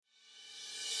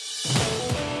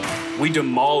we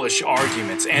demolish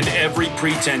arguments and every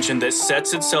pretension that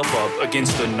sets itself up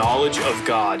against the knowledge of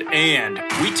God, and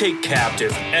we take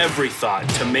captive every thought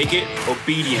to make it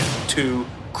obedient to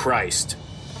Christ.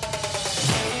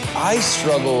 I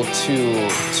struggle to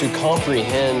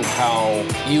comprehend how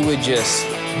you would just,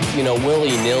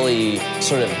 willy-nilly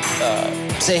sort of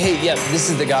say, hey, yeah, this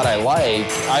is the God I like.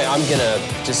 I'm going to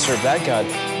just serve that God.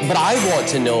 But I want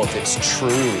to know if it's true,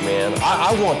 man.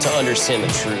 I want to understand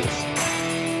the truth.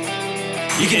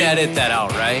 You can edit that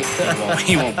out, right?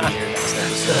 He won't be here next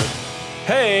episode.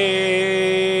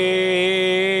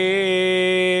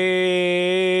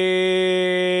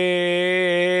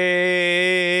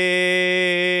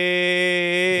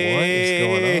 What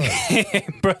is going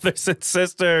on? Brothers and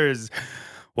sisters,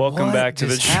 welcome What back to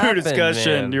the just True happened,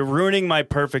 Discussion. man? You're ruining my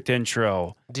perfect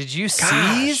intro. Did you Gosh,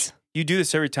 seize? you do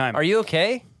this every time. Are you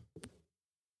okay?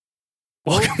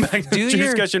 Welcome back to the do True your-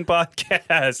 Discussion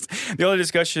Podcast, the only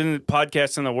discussion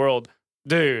podcast in the world.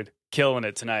 Dude, killing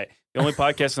it tonight. The only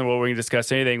podcast in the world where we can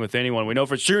discuss anything with anyone. We know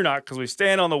for sure not because we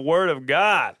stand on the word of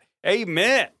God.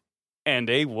 Amen. And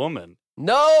a woman.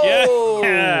 No.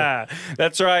 Yeah,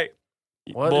 that's right.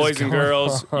 What is Boys and going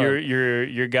girls, on?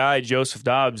 your guy Joseph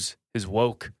Dobbs is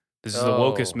woke. This is the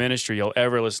Oh. wokest ministry you'll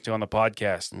ever listen to on the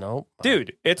podcast. Nope.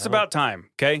 Dude, it's I don't- about time,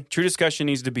 okay? True Discussion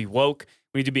needs to be woke.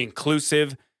 We need to be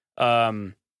inclusive. We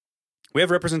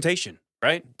have representation,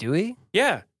 right? Do we?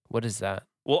 Yeah. What is that?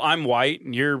 Well, I'm white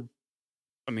and you're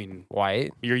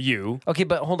White? you. Okay,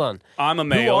 but hold on. I'm a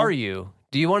male. Who are you?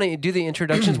 Do you want to do the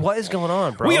introductions? What is going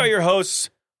on, bro? We are your hosts.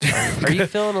 Are you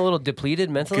feeling a little depleted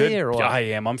mentally or what? I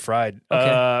am. I'm fried.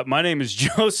 Okay. My name is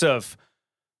Joseph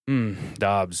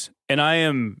Dobbs. And I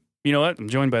am, you know what? I'm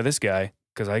joined by this guy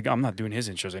because I'm not doing his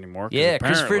intros anymore. 'cause Yeah,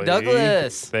 Christopher apparently-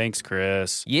 Douglas. Thanks,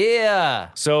 Chris. Yeah.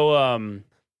 So,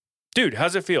 dude,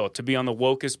 how's it feel to be on the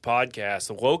wokest podcast,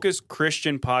 the wokest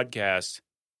Christian podcast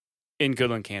in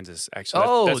Goodland, Kansas?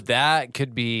 Actually, That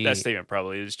could be. that statement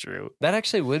probably is true. That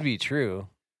actually would be true.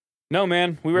 No,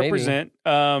 man, we Maybe. represent.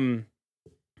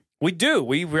 We do.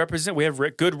 We represent. We have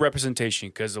good representation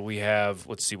because we have.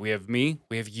 Let's see. We have me.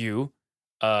 We have you.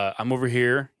 I'm over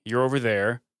here. You're over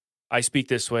there. I speak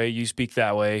this way. You speak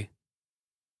that way.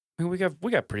 I mean,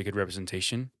 we got pretty good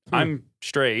representation. I'm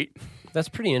straight. That's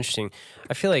pretty interesting.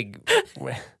 I feel like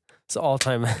it's all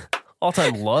time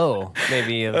low,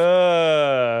 maybe.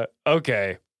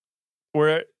 Okay.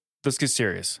 Let's get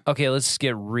serious Okay, let's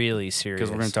get really serious. because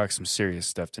we're going to talk some serious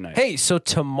stuff tonight. Hey, so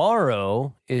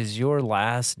tomorrow is your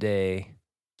last day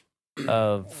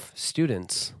of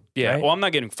students. yeah. right? Well, I'm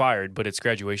not getting fired, but it's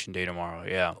graduation day tomorrow.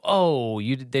 Yeah. Oh,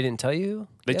 they didn't tell you?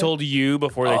 They yet? told you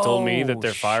before they told me that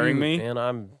they're firing shoot, me. Man,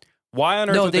 I'm Why on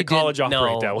earth would the college didn't-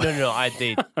 operate no, that way? No,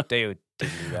 they didn't do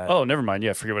that. Oh, never mind.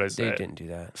 Yeah, forget what I They said. didn't do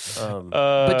that.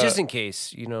 But just in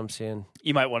case, you know what I'm saying?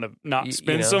 You might want to not You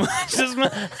spend know. so much this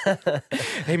month.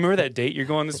 Hey, remember that date you're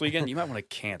going this weekend? You might want to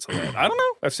cancel that. I don't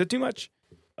know. I've said too much.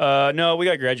 No, we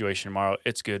got graduation tomorrow.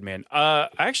 It's good, man.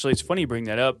 Actually, it's funny you bring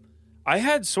that up. I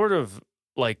had sort of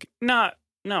like not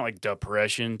like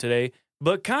depression today,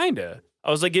 but kind of. I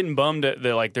was like getting bummed that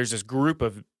like there's this group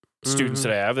of students Mhm.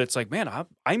 that I have that's like, man,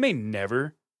 I may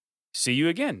never see you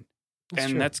again. That's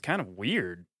And true. that's kind of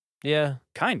weird. Yeah,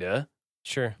 Kinda.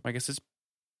 sure. I guess it's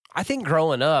I think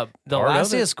growing up, the Part last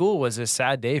of day it. of school was a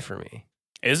sad day for me.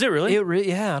 is it really?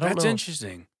 Yeah, I don't That's know.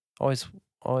 interesting. Always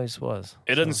was.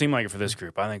 It doesn't So, seem like it for this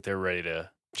group. I think they're ready to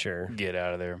sure. get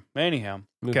out of there. Anyhow,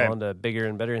 Move okay. on to bigger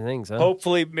and better things, huh?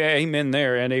 Hopefully, amen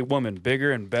there, and a woman,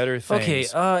 bigger and better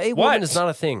things. Okay, a What? woman is not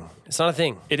a thing. It's not a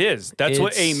thing. It is. That's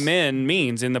what It's- amen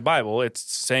means in the Bible. It's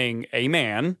saying a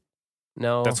man.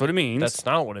 No, That's what it means. That's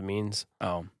not what it means.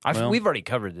 oh, well, We've already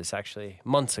covered this actually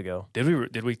months ago. did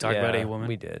we talk about Yeah, a woman?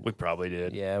 we did. We probably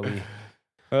did. Yeah, we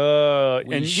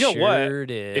And you know what? sure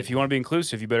did. If you want to be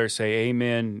inclusive, you better say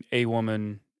amen, a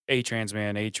woman, a trans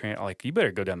man, a trans. Like you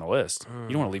better go down the list. You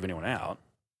don't want to leave anyone out.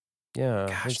 yeah,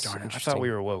 Gosh it's darn it! I interesting. thought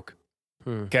we were woke.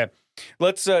 Hmm. Okay,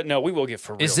 let's. No, we will get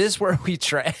for real. Is this where we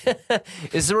try?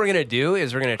 Is this what we're gonna do?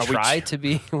 Is we're gonna Are we try to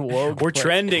be woke? We're Like,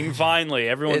 trending finally.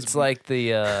 Everyone's It's like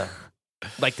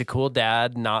the cool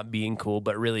dad not being cool,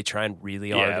 but really trying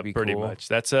really hard to be pretty cool. much.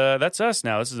 That's us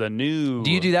now. This is a new. Do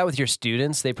you do that with your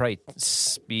students? They probably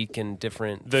speak in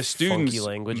different The students funky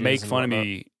languages. make and fun of whatnot.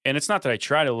 me, and it's not that I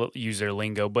try to use their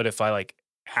lingo, but if I like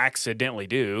accidentally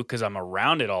do because I'm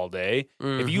around it all day.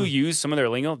 If you Mhm. use some of their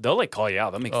lingo, they'll like call you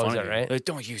out. They'll make Oh, fun is of that you. right? Like,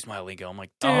 don't use my lingo. I'm like,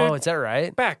 dude, Oh, is that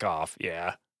right? back off.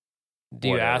 Yeah. Do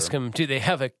you whatever. ask them? Do they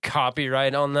have a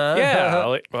copyright on that? Yeah.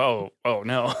 like, oh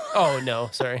no. Oh no,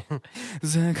 sorry.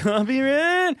 Is that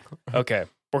copyright? Okay.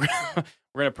 We're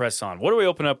gonna press on. What do we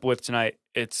open up with tonight?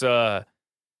 It's Well,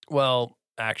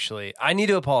 actually. I need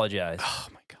to apologize Oh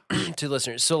my god. to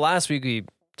listeners. So last week we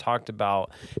talked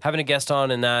about having a guest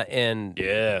on and that, and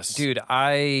Yes. dude,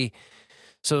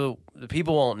 so the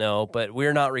people won't know, but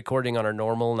we're not recording on our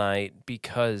normal night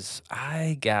because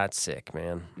I got sick,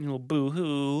 man. You little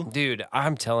boo-hoo. Dude,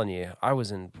 I'm telling you, I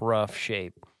was in rough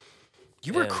shape.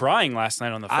 You were And crying last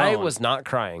night on the phone. I was not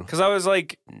crying. Because I was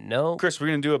like, No. Chris, we're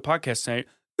going to do a podcast tonight.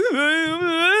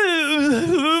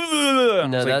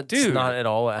 No, that's dude, not at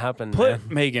all what happened. put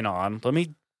man. Megan on. Let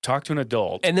me talk to an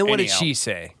adult. And then what did Anyhow. she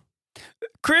say?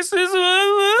 Chris is...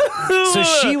 So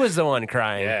she was the one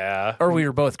crying. Yeah. Or we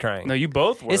were both crying. No, you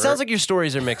both were. It sounds like your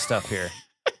stories are mixed up here.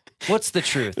 What's the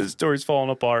truth? the story's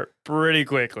falling apart pretty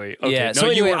quickly. Okay, Yeah. no, So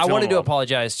you anyway, weren't I wanted to feeling well.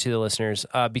 apologize to the listeners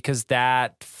because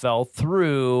that fell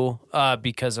through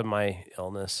because of my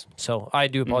illness. So I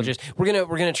do apologize. We're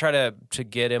gonna try to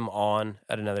get him on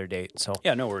at another date. So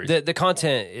Yeah, no worries. the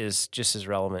content is just as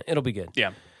relevant. It'll be good.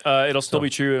 Yeah. It'll still be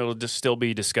true. It'll just still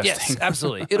be disgusting. Yes,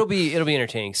 absolutely. It'll be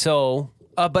entertaining. So,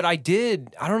 but I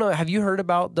don't know. Have you heard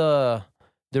about the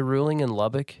ruling in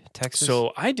Lubbock, Texas?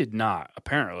 So I did not,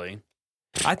 apparently.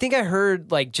 I think I heard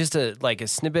like just a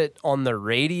snippet on the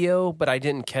radio, but I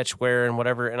didn't catch where and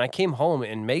whatever. And I came home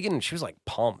and Megan, she was like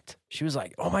pumped. She was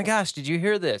like, "Oh my gosh, did you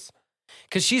hear this?"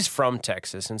 Because she's from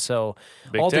Texas, and so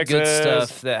Big all the good Texas.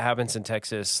 stuff that happens in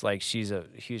Texas, like she's a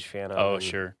huge fan of. Oh, and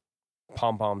sure.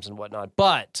 pom poms and whatnot.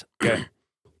 But Okay.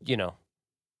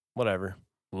 whatever.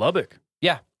 Lubbock.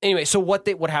 Yeah. Anyway, so what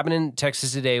happened in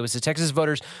Texas today was the Texas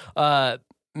voters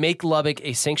make Lubbock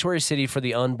a sanctuary city for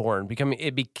the unborn.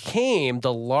 It became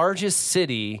the largest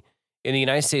city in the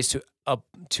United States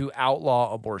to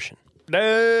outlaw abortion. Dang.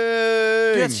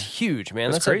 Dude, that's huge,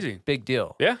 man. That's That's crazy. a big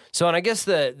deal. Yeah. So, and I guess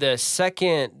the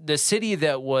city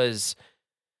that was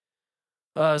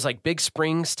like Big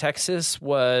Springs, Texas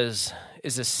is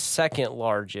the second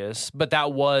largest, but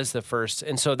that was the first.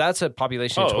 And so that's a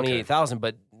population of Oh, okay. 28,000,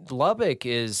 but Lubbock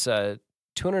is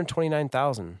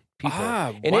 229,000 people.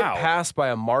 Ah, And wow. it passed by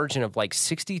a margin of like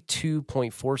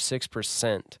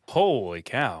 62.46%. Holy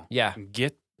cow. Yeah.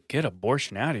 Get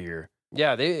abortion out of here.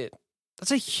 Yeah,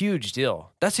 that's a huge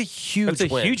deal. That's a huge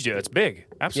That's a win. huge deal. It's big.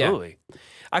 Absolutely.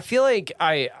 I feel like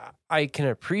I can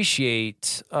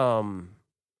appreciate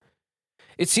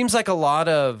it seems like a lot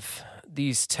of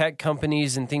these tech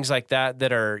companies and things like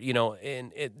that are,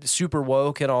 in super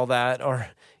woke and all that are,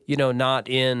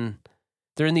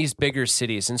 they're in these bigger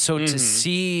cities. And so to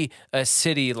see a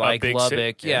city like big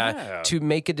Lubbock, yeah. to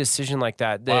make a decision like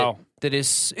that Wow. that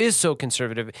is so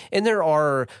conservative. And there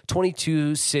are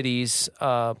 22 cities,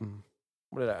 I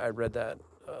read that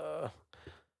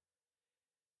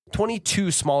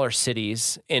 22 smaller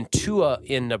cities and 2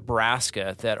 in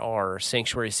Nebraska that are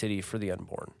sanctuary city for the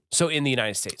unborn. So in the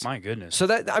United States. My goodness. So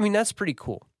that's pretty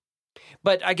cool.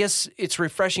 But I guess it's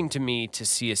refreshing to me to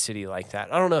see a city like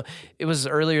that. I don't know. It was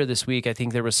earlier this week. I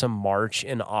think there was some march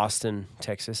in Austin,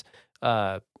 Texas,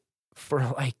 for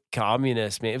like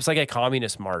communists. Man, it was like a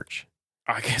communist march.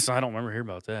 I guess I don't remember hearing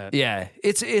about that. Yeah,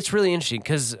 it's really interesting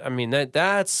because I mean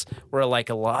that's where like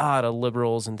a lot of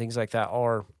liberals and things like that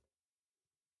are.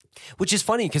 Which is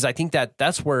funny because I think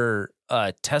that's where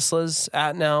Tesla's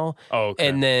at now, Oh, okay.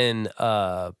 and then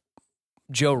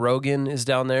Joe Rogan is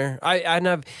down there.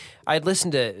 I'd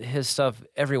listen to his stuff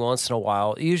every once in a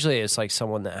while. Usually it's like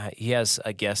someone that he has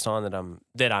a guest on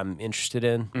that I'm interested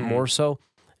in more so.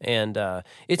 And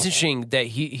it's interesting that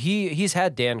he's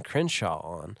had Dan Crenshaw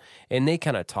on, and they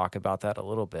kind of talk about that a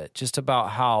little bit, just about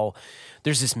how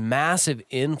there's this massive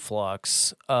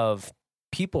influx of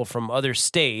people from other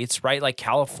states, right? Like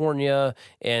California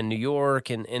and New York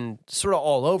and sort of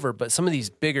all over, but some of these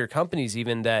bigger companies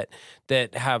even that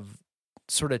have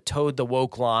sort of towed the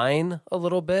woke line a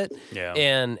little bit. Yeah.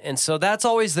 And so that's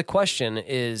always the question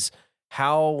is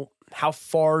how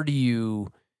far does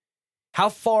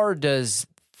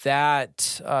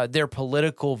that their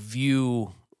political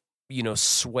view,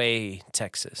 sway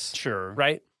Texas? Sure.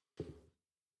 Right?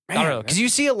 I don't know. Because you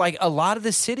see it like a lot of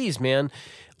the cities, man,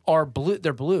 are blue.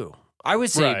 They're blue. I would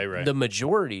say Right. the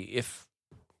majority,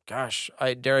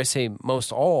 dare I say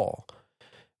most all,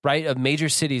 right, of major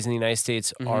cities in the United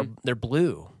States they're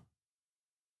blue.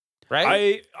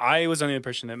 Right? I was under the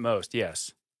impression that most,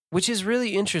 yes. Which is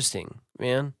really interesting,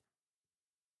 man.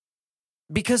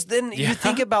 Because then Yeah. you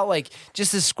think about like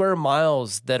just the square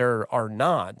miles that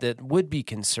that would be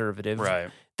conservative.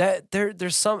 Right. That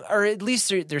there's some, or at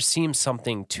least there seems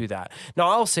something to that. Now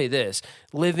I'll say this: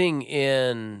 living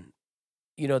in,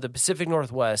 the Pacific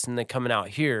Northwest and then coming out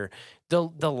here, the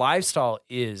lifestyle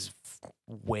is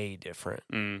way different.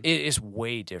 It is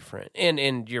way different,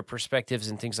 and your perspectives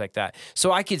and things like that.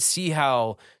 So I could see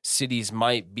how cities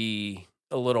might be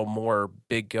a little more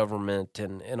big government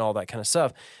and all that kind of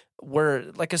stuff. Where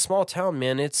like a small town,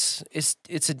 man, it's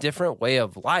a different way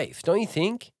of life, don't you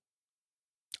think?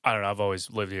 I don't know. I've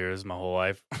always lived here. This is my whole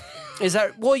life. Is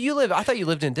that well? I thought you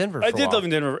lived in Denver. For I did live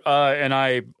in Denver, and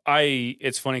I.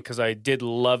 It's funny because I did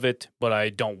love it, but I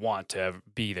don't want to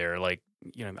be there. Like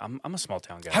I'm a small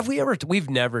town guy. Have we ever? We've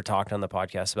never talked on the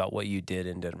podcast about what you did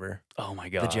in Denver. Oh my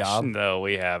gosh, the job? No,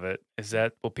 we haven't. Is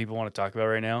that what people want to talk about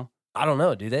right now? I don't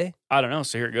know. Do they? I don't know.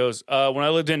 So here it goes. When I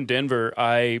lived in Denver,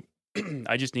 I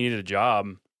just needed a job,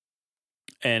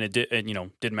 and it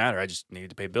didn't matter. I just needed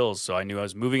to pay bills, so I knew I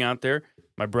was moving out there.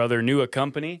 My brother knew a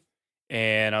company,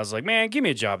 and I was like, man, give me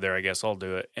a job there. I guess I'll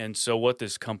do it. And so what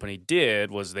this company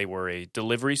did was they were a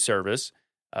delivery service.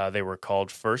 They were called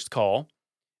First Call,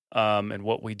 and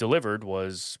what we delivered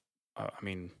was,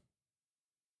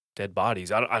 dead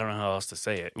bodies. I don't know how else to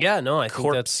say it. Yeah, no, I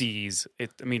think that's corpses.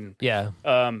 yeah.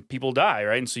 People die,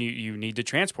 right? And so you need to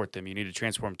transport them. You need to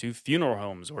transport them to funeral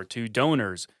homes or to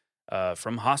donors,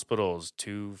 from hospitals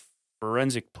to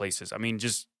forensic places. I mean,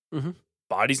 just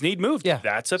bodies need moved. Yeah,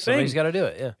 that's a thing. Somebody's got to do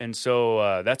it. Yeah, and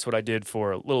so that's what I did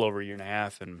for a little over a year and a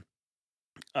half. And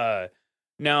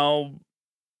now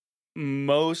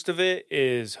most of it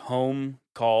is home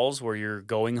calls where you're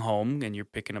going home and you're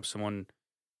picking up someone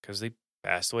because they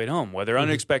passed away at home, whether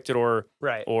unexpected or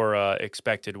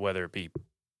expected, whether it be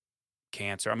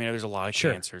cancer. I mean, there's a lot of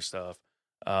cancer stuff,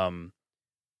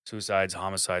 suicides,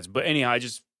 homicides. But anyhow,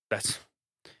 that's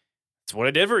what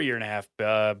I did for a year and a half.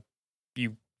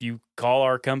 You call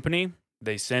our company,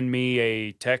 they send me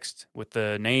a text with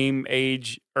the name, name,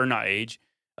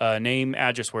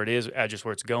 address where it is, address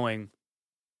where it's going,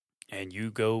 and you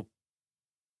go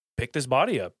pick this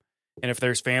body up. And if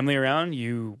there's family around,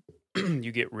 you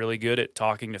get really good at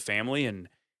talking to family and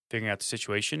figuring out the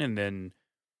situation. And then,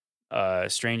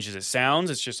 as strange as it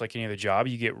sounds, it's just like any other job.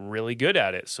 You get really good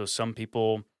at it. So some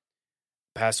people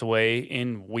pass away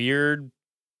in weird,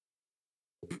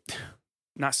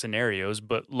 not scenarios,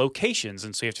 but locations.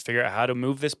 And so you have to figure out how to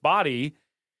move this body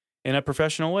in a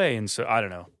professional way. And so, I don't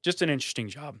know, just an interesting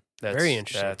job. Very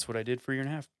interesting. That's what I did for a year and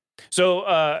a half. So,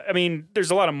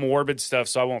 there's a lot of morbid stuff,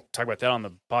 so I won't talk about that on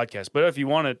the podcast. But if you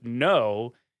want to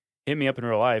know, hit me up in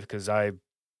real life, because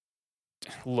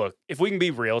look, if we can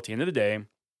be real at the end of the day,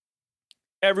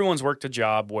 everyone's worked a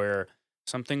job where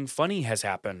something funny has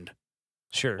happened.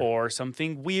 Sure. Or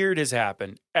something weird has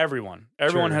happened. Everyone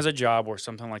has a job where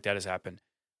something like that has happened.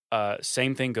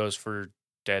 Same thing goes for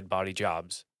dead body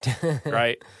jobs,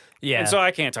 right? Yeah. And so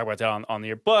I can't talk about that on the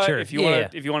air. But if you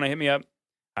want to hit me up,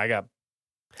 I got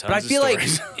tons But I of feel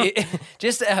stories.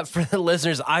 like for the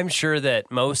listeners, I'm sure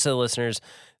that most of the listeners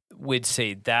would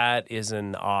say that is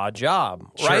an odd job,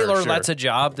 right? Or that's a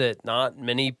job that not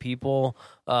many people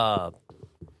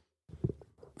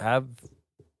have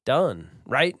done,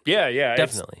 right? Yeah,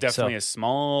 definitely. It's definitely a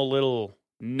small little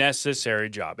necessary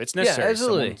job. It's necessary. Yeah,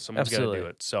 absolutely. Someone's got to do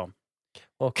it. So,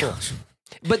 well, cool.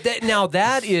 But now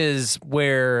that is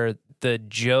where the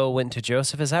Joe went to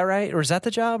Joseph. Is that right? Or is that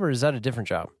the job? Or is that a different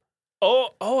job?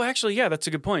 Oh, actually, yeah, that's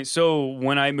a good point. So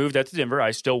when I moved out to Denver, I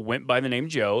still went by the name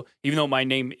Joe, even though my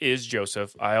name is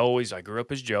Joseph. I grew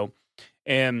up as Joe.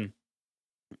 And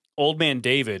Old Man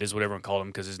David is what everyone called him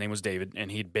because his name was David,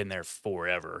 and he'd been there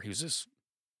forever. He was this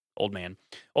old man.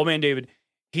 Old Man David,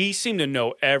 he seemed to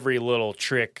know every little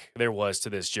trick there was to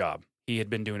this job. He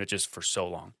had been doing it just for so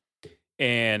long.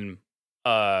 And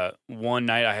one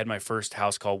night I had my first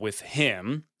house call with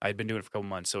him. I had been doing it for a couple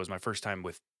months, so it was my first time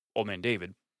with Old Man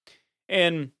David.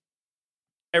 And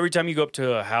every time you go up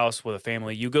to a house with a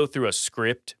family, you go through a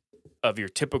script of your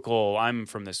typical, I'm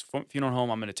from this funeral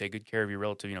home, I'm going to take good care of your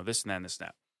relative, this and that and this and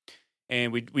that.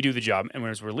 And we do the job. And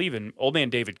as we're leaving, Old Man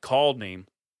David called me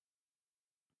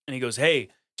and he goes, hey,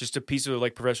 just a piece of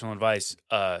professional advice,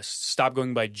 stop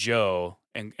going by Joe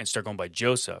and start going by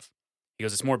Joseph. He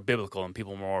goes, it's more biblical and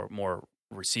people are more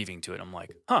receiving to it. I'm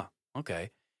like, huh, okay.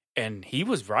 And he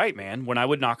was right, man. When I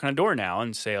would knock on a door now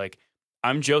and say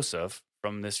I'm Joseph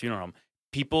from this funeral home,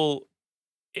 people,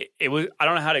 it was, I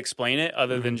don't know how to explain it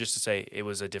other than just to say it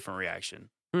was a different reaction.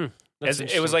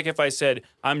 It was like if I said,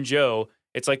 I'm Joe,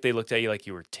 it's like they looked at you like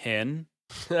you were 10.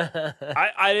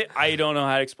 I don't know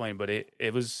how to explain, but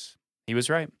he was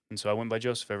right. And so I went by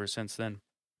Joseph ever since then.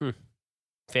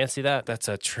 Fancy that. That's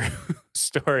a true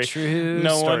story.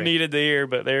 No one needed to hear,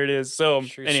 but there it is. So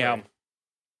anyhow,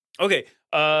 okay.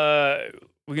 We're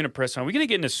going to press on. Are we going to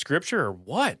get into scripture or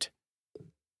what?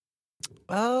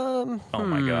 Oh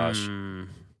my gosh.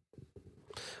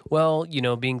 Well,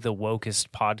 being the wokest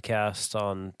podcast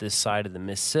on this side of the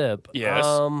Mississippi, yes.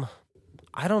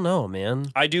 I don't know,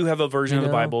 man. I do have a version You of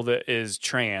the know? Bible that is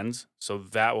trans, so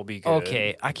that will be good.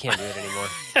 Okay, I can't do it anymore.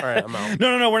 All right, I'm out.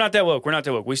 No, we're not that woke. We're not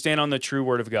that woke. We stand on the true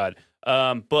word of God.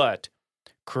 But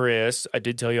Chris, I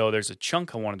did tell you, there's a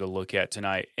chunk I wanted to look at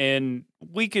tonight, and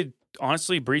we could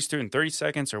honestly breeze through in 30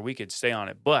 seconds, or we could stay on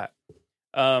it. But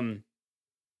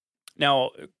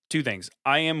now, two things.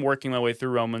 I am working my way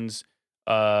through Romans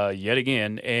yet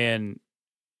again, and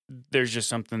there's just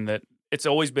something that it's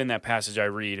always been that passage I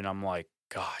read, and I'm like,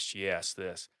 gosh, yes,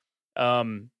 this.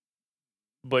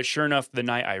 But sure enough, the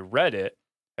night I read it,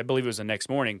 I believe it was the next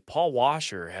morning, Paul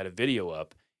Washer had a video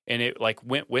up, and it like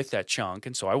went with that chunk,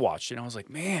 and so I watched it, and I was like,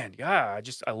 man, yeah,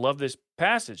 I love this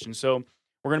passage. And so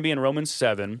we're going to be in Romans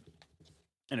 7,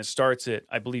 and it starts at,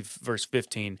 I believe, verse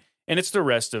 15, and it's the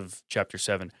rest of chapter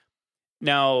 7.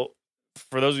 Now,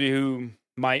 for those of you who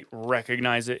might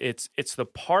recognize it, it's the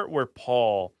part where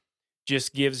Paul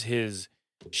just gives his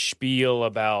spiel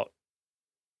about,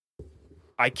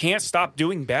 I can't stop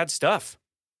doing bad stuff.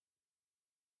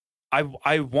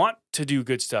 I want to do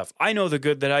good stuff. I know the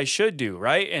good that I should do,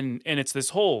 right? And it's this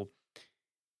whole,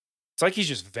 it's like he's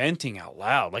just venting out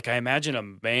loud. Like I imagine a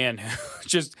man who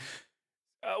just,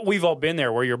 we've all been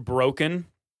there where you're broken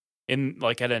in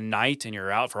like at a night and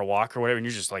you're out for a walk or whatever, and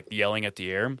you're just like yelling at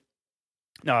the air.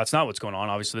 No, that's not what's going on.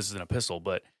 Obviously, this is an epistle,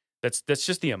 but that's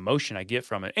just the emotion I get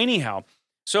from it. Anyhow,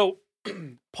 so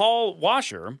Paul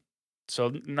Washer,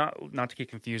 so not to get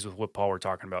confused with what Paul we're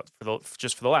talking about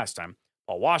just for the last time.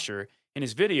 Paul Washer, in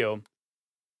his video,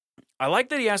 I like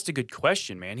that he asked a good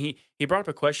question, man. He brought up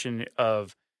a question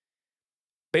of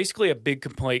basically a big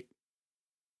complaint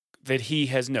that he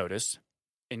has noticed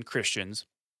in Christians.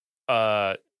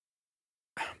 And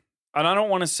I don't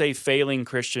want to say failing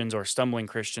Christians or stumbling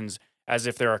Christians as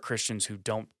if there are Christians who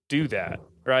don't do that,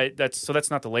 right? That's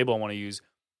not the label I want to use.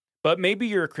 But maybe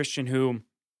you're a Christian who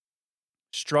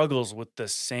struggles with the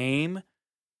same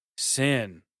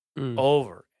sin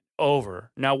over.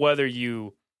 Now, whether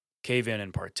you cave in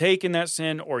and partake in that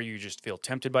sin or you just feel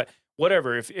tempted by it,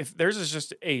 whatever, if there's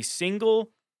just a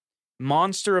single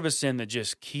monster of a sin that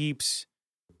just keeps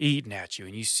eating at you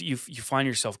and you find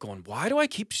yourself going, why do I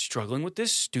keep struggling with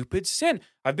this stupid sin?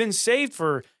 I've been saved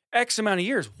for X amount of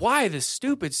years. Why this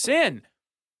stupid sin?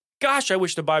 Gosh, I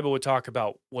wish the Bible would talk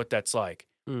about what that's like.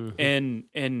 Mm-hmm.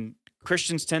 And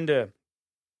Christians tend to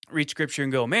read scripture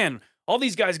and go, man, all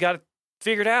these guys got it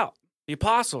figured out. The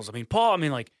apostles, Paul,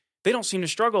 like they don't seem to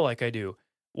struggle like I do.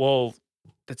 Well,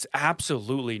 that's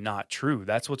absolutely not true.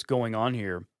 That's what's going on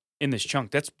here in this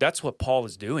chunk. That's what Paul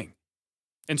is doing.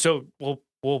 And so we'll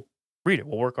read it.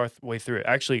 We'll work our way through it.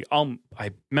 Actually,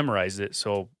 I memorized it,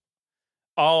 so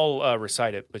I'll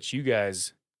recite it. But you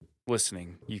guys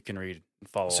listening, you can read and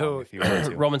follow along if you want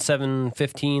to. Romans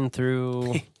 7:15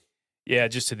 through yeah,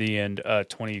 just to the end,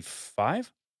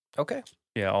 25. Okay.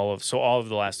 Yeah, all of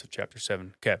the last of chapter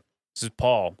 7. Okay. This is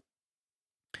Paul.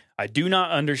 I do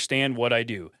not understand what I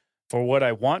do, for what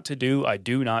I want to do, I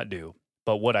do not do,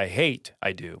 but what I hate,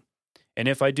 I do. And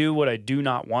if I do what I do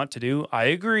not want to do, I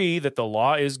agree that the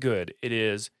law is good. It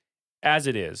is as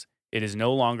it is. It is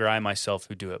no longer I myself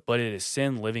who do it, but it is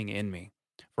sin living in me.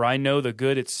 For I know the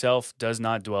good itself does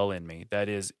not dwell in me, that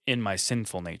is, in my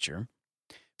sinful nature.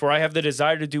 For I have the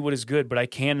desire to do what is good, but I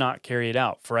cannot carry it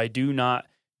out. For I do not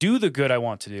do the good I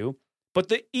want to do, but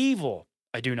the evil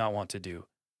I do not want to do.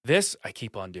 This I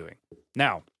keep on doing.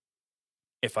 Now,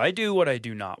 if I do what I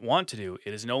do not want to do,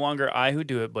 it is no longer I who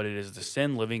do it, but it is the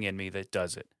sin living in me that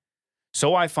does it.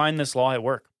 So I find this law at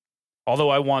work. Although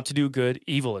I want to do good,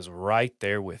 evil is right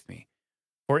there with me.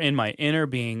 For in my inner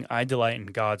being, I delight in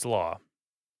God's law.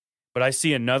 But I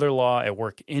see another law at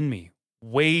work in me,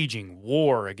 waging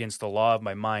war against the law of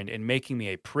my mind and making me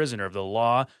a prisoner of the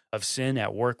law of sin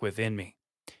at work within me.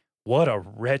 What a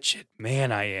wretched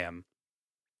man I am.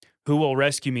 Who will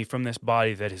rescue me from this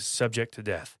body that is subject to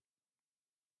death?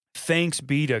 Thanks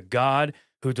be to God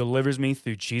who delivers me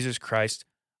through Jesus Christ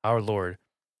our Lord.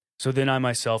 So then I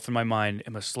myself in my mind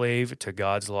am a slave to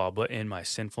God's law, but in my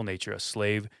sinful nature a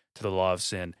slave to the law of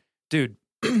sin. Dude,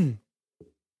 that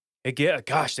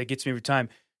gets me every time.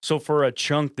 So for a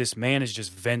chunk, this man is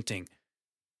just venting.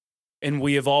 And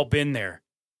we have all been there.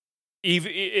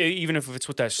 Even if it's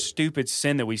with that stupid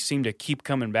sin that we seem to keep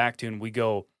coming back to, and we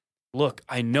go, look,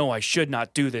 I know I should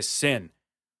not do this sin.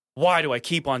 Why do I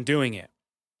keep on doing it?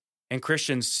 And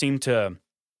Christians seem to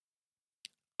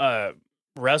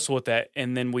wrestle with that,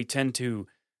 and then we tend to,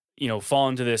 fall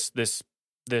into this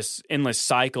endless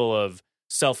cycle of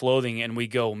self-loathing, and we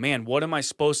go, man, what am I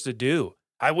supposed to do?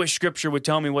 I wish Scripture would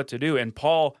tell me what to do. And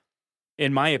Paul,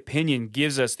 in my opinion,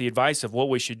 gives us the advice of what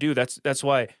we should do. That's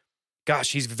why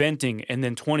Gosh, he's venting. And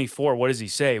then 24, what does he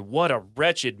say? What a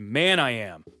wretched man I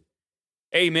am.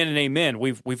 Amen and amen.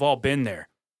 We've all been there.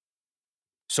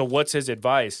 So what's his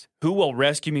advice? Who will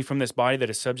rescue me from this body that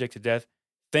is subject to death?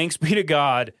 Thanks be to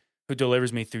God who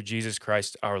delivers me through Jesus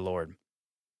Christ our Lord.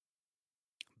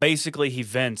 Basically, he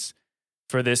vents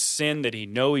for this sin that he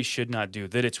knows he should not do,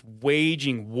 that it's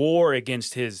waging war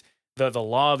against the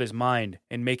law of his mind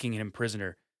and making him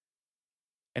prisoner.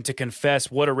 And to confess,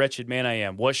 what a wretched man I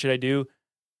am. What should I do?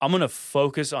 I'm going to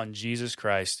focus on Jesus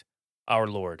Christ our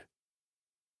Lord,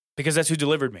 because that's who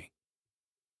delivered me.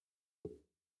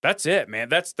 That's it, man.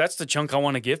 That's the chunk I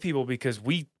want to give people, because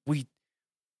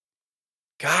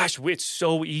it's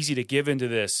so easy to give into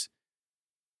this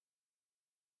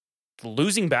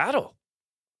losing battle.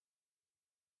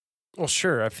 Well,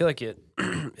 sure. I feel like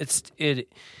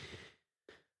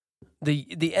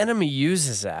the enemy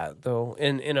uses that, though,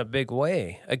 in a big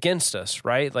way against us,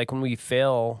 right? Like when we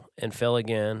fail and fail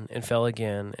again and fail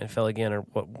again and fail again, or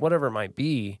whatever it might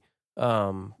be,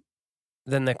 then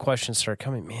the questions start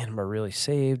coming, man, am I really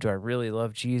saved? Do I really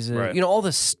love Jesus? Right. All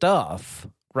this stuff,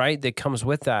 right, that comes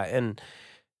with that. And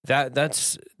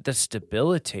that's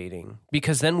debilitating,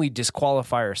 because then we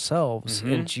disqualify ourselves,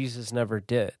 and Jesus never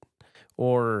did.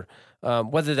 Or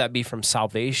whether that be from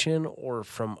salvation or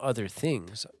from other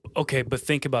things. Okay, but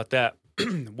think about that.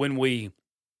 when we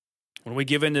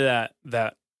give into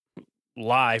that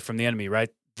lie from the enemy, right?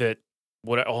 That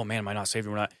oh man, am I not saved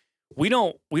or not? We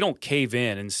don't cave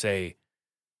in and say,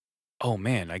 oh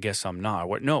man, I guess I'm not.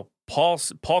 No, Paul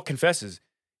confesses.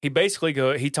 He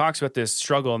basically he talks about this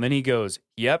struggle, and then he goes,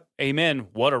 yep, amen.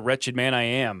 What a wretched man I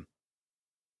am.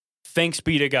 Thanks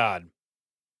be to God.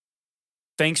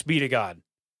 Thanks be to God.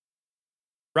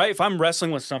 Right? If I'm wrestling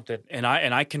with something and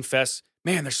I confess,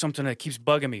 man, there's something that keeps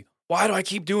bugging me. Why do I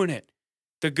keep doing it?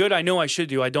 The good I know I should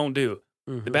do, I don't do.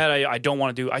 The bad I don't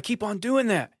want to do, I keep on doing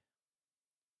that.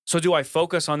 So do I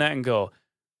focus on that and go,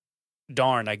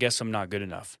 darn, I guess I'm not good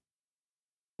enough?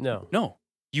 No.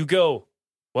 You go,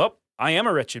 well, I am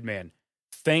a wretched man.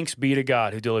 Thanks be to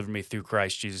God who delivered me through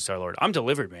Christ Jesus our Lord. I'm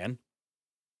delivered, man.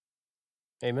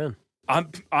 Amen.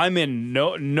 I'm in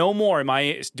no more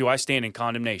do I stand in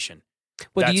condemnation.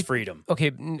 Well, that's freedom.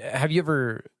 Okay, have you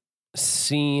ever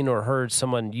seen or heard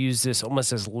someone use this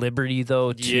almost as liberty,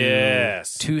 though,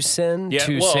 to sin? Yeah,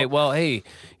 say, well, hey,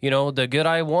 the good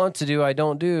I want to do, I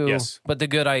don't do. Yes. But the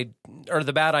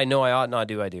bad I know I ought not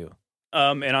do, I do.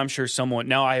 And I'm sure someone,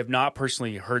 now I have not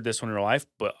personally heard this one in real life,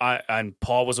 but and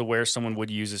Paul was aware someone would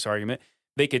use this argument.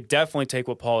 They could definitely take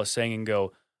what Paul is saying and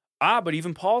go, but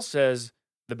even Paul says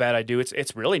the bad I do,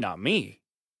 it's really not me.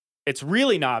 It's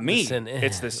really not me.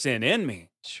 It's the sin in me.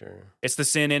 Sure. It's the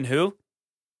sin in who?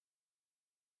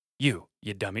 You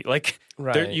dummy. Like,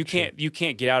 right, you can't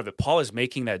get out of it. Paul is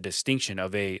making that distinction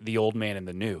of the old man and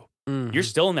the new. Mm-hmm. You're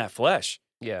still in that flesh.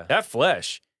 Yeah. That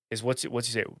flesh is what's he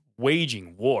say?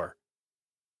 Waging war.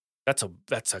 That's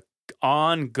a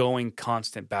ongoing,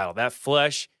 constant battle. That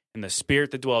flesh and the spirit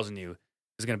that dwells in you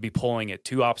is going to be pulling it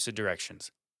two opposite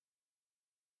directions.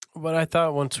 But I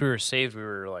thought once we were saved, we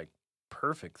were like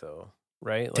perfect, though,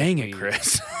 right? Like Dang it,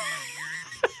 Chris.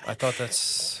 I thought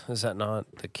is that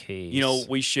not the case?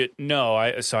 We should,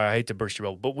 I hate to burst your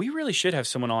bubble, but we really should have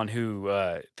someone on who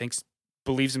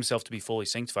believes himself to be fully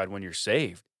sanctified when you're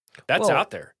saved. That's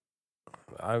out there.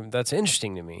 That's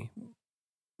interesting to me.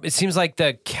 It seems like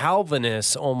the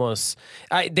Calvinists almost,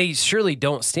 they surely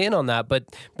don't stand on that, but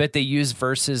they use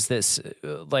verses that's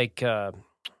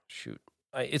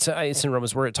it's in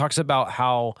Romans where it talks about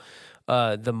how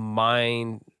the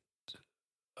mind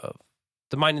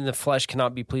in the flesh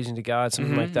cannot be pleasing to God,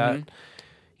 something like that.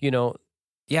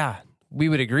 Yeah, we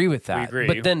would agree with that. We agree.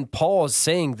 But then Paul is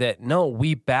saying that, no,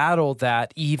 we battle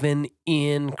that even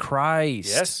in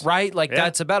Christ. Yes. Right? Like,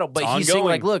 that's a battle. But he's saying,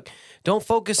 like, look, don't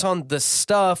focus on the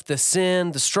stuff, the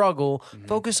sin, the struggle.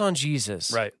 Focus on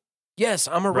Jesus. Right. Yes,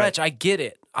 I'm a wretch. I get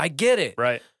it.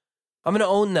 Right. I'm going to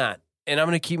own that, and I'm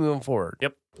going to keep moving forward.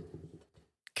 Yep.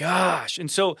 Gosh.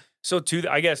 And so too,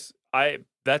 I guess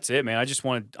that's it, man.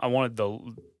 I wanted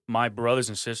my brothers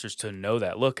and sisters to know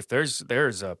that. Look,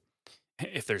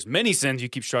 if there's many sins you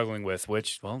keep struggling with,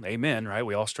 which, well, amen, right?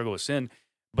 We all struggle with sin.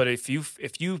 But if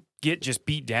you get just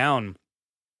beat down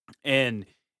and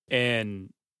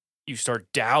you start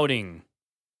doubting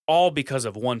all because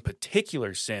of one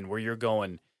particular sin where you're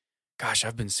going, gosh,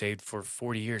 I've been saved for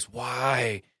 40 years.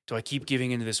 Why do I keep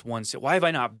giving into this one sin? Why have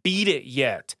I not beat it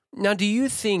yet? Now, do you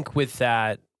think with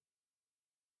that,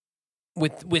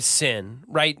 with sin,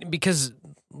 right? Because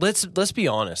let's be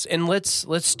honest, and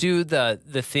let's do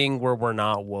the thing where we're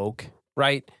not woke,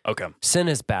 right? Okay. Sin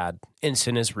is bad and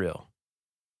sin is real,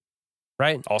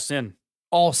 right? All sin.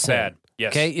 All sin. Bad.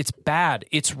 Yes. Okay? It's bad.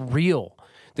 It's real.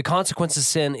 The consequence of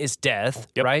sin is death,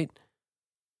 Yep. right?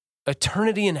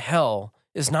 Eternity in hell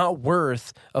is not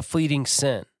worth a fleeting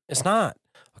sin. It's not.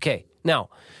 Okay. Now,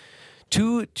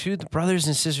 to the brothers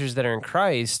and sisters that are in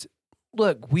Christ,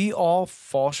 look, we all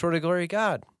fall short of glory of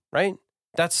God, right?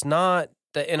 That's not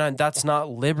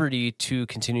liberty to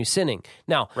continue sinning.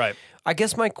 Now, Right. I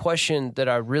guess my question that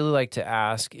I really like to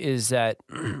ask is that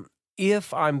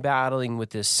if I'm battling with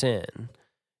this sin,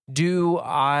 do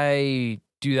I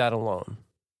do that alone?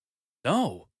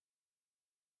 No.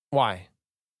 Why?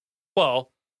 Well,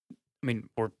 I mean,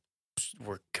 we're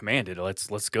commanded.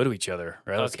 Let's go to each other,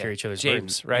 right? Let's Okay. carry each other's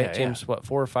James, burdens. right? Yeah, James, what,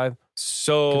 4 or 5?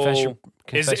 So Confess your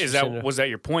is that sin. was that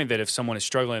your point, that if someone is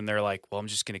struggling, they're like, well, I'm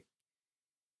just going to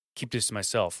keep this to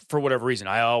myself for whatever reason.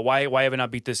 Why haven't I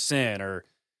beat this sin? Or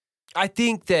I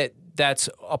think that's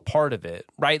a part of it,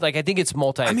 right? Like, I think it's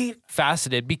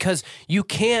multifaceted because you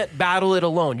can't battle it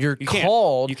alone. You're You can't.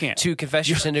 called You can't. to confess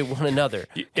your sin to one another.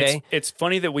 Okay. It's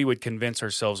funny that we would convince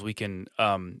ourselves we can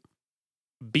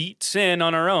beat sin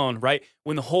on our own, right?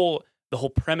 When the whole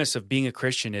premise of being a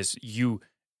Christian is you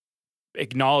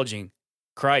acknowledging,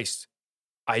 Christ,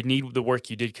 I need the work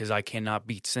you did because I cannot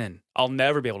beat sin. I'll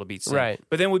never be able to beat sin. Right.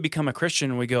 But then we become a Christian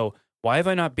and we go, why have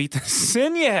I not beat the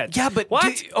sin yet? Yeah, but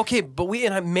What? okay, but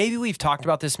maybe we've talked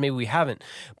about this, maybe we haven't.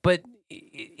 But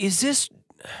is this?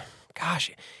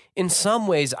 Gosh, in some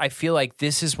ways, I feel like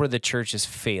this is where the church is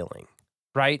failing.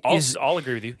 Right? I'll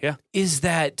agree with you. Yeah. Is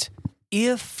that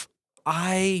if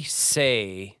I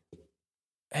say,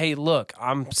 "Hey, look,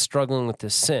 I'm struggling with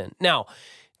this sin." Now,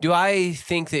 do I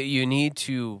think that you need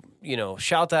to,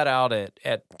 shout that out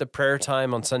at the prayer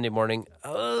time on Sunday morning?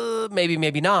 Maybe,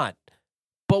 maybe not.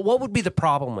 But what would be the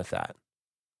problem with that?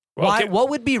 Okay. What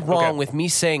would be wrong Okay. with me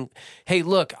saying, "Hey,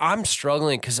 look, I'm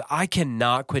struggling because I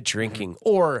cannot quit drinking,"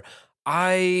 or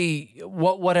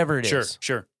whatever it is?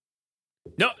 Sure.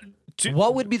 No.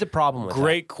 What would be the problem with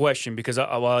Great question, because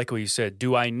I like what you said.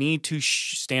 Do I need to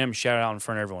stand and shout out in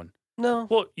front of everyone? that? No.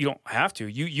 Well, you don't have to.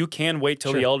 You can wait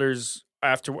till Sure. the elders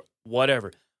after,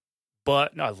 whatever.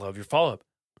 But I love your follow up.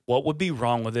 What would be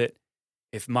wrong with it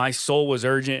if my soul was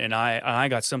urgent and I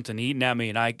got something eating at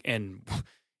me and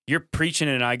you're preaching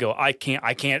and I go, I can't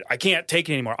take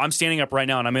it anymore. I'm standing up right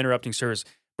now and I'm interrupting service.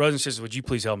 Brothers and sisters, would you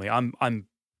please help me? I'm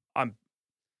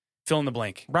fill in the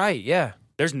blank. Right? Yeah.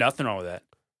 There's nothing wrong with that.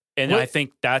 And What- I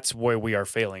think that's where we are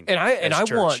failing. And I as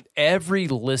church. want every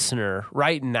listener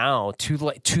right now to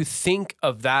think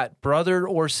of that brother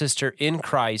or sister in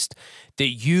Christ that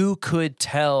you could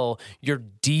tell your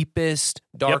deepest,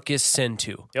 darkest sin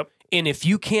to. Yep. And if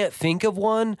you can't think of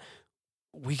one,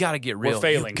 we got to get real. We're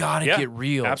failing. You got to Yeah, get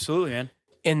real. Absolutely, man.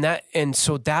 And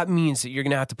so that means that you're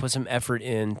going to have to put some effort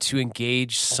in to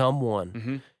engage someone.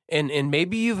 Mm-hmm. And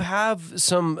maybe you have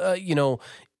some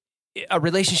a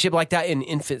relationship like that in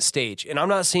infant stage. And I'm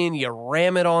not saying you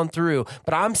ram it on through,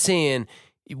 but I'm saying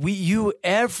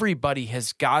everybody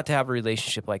has got to have a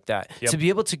relationship like that Yep. to be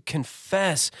able to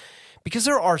confess, because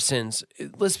there are sins,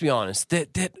 let's be honest,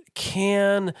 that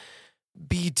can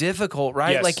be difficult,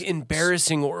 right? Yes. Like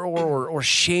embarrassing or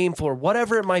shameful or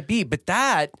whatever it might be. But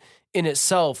that in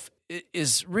itself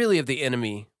is really of the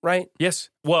enemy, right? Yes.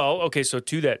 Well, okay. So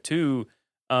to that too,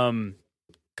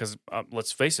 because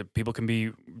let's face it, people can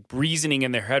be reasoning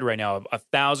in their head right now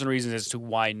 1,000 reasons as to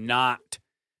why not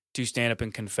to stand up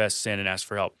and confess sin and ask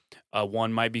for help.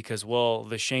 One might be because, well,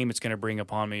 the shame it's going to bring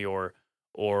upon me, or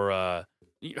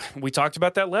we talked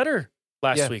about that letter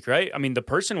last week, right? I mean, the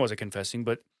person wasn't confessing,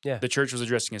 but the church was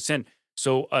addressing a sin.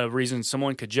 So a reason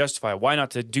someone could justify why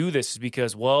not to do this is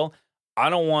because, well, I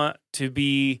don't want to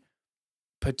be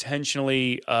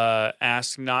potentially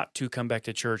asked not to come back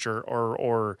to church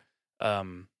or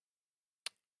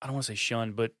I don't want to say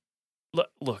shun, but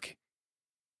look,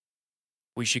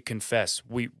 we should confess.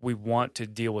 We want to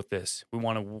deal with this. We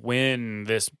want to win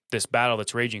this battle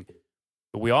that's raging.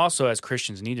 But we also, as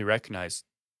Christians, need to recognize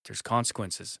there's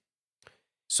consequences.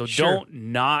 So don't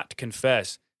not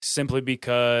confess simply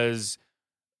because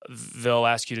they'll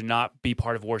ask you to not be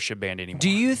part of worship band anymore. Do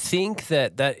you think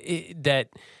that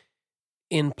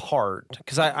in part,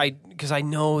 because I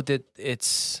know that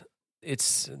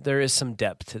there is some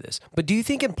depth to this, but do you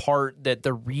think in part that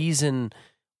the reason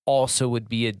also would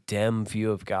be a dim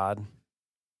view of God,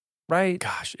 right?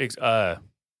 Gosh, right,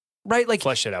 like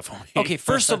flesh it out for me. Okay,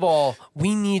 first of all,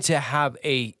 we need to have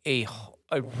a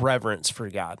reverence for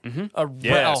God,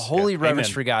 a holy reverence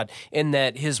Amen. for God, in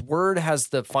that His Word has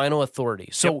the final authority.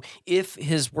 So if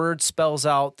His Word spells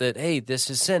out that, hey, this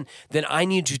is sin, then I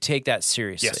need to take that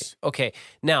seriously. Yes. Okay,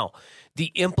 now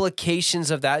the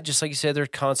implications of that, just like you said, there are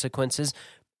consequences.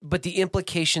 but the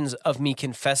implications of me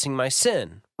confessing my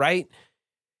sin, right,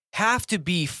 have to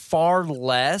be far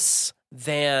less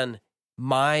than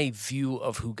my view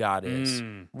of who God is,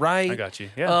 right? I got you.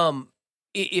 Yeah.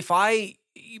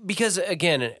 Because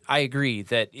again, I agree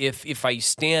that if I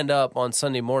stand up on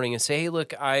Sunday morning and say, hey,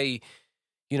 look, I've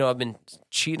been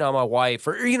cheating on my wife,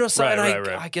 or something. Right.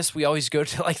 I guess we always go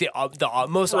to like the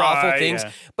most awful things.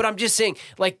 Yeah. But I'm just saying,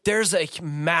 like, there's a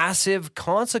massive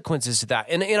consequences to that,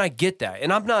 and I get that,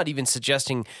 and I'm not even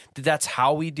suggesting that that's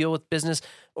how we deal with business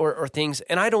or things.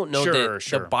 And I don't know that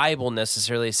the Bible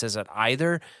necessarily says that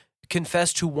either.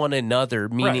 Confess to one another,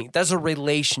 meaning that's a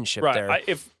relationship there.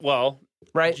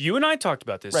 Right. You and I talked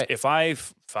about this. Right. If I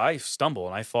stumble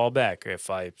and I fall back, or if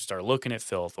I start looking at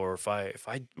filth, or if I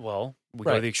go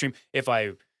to the extreme, if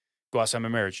I go outside my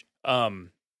marriage,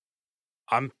 I'm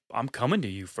coming to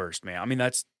you first, man. I mean,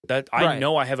 that's I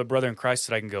know I have a brother in Christ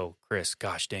that I can go, Chris,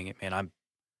 gosh dang it, man,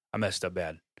 I messed up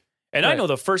bad. And I know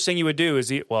the first thing you would do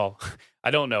is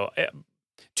I don't know.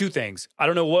 Two things. I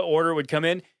don't know what order it would come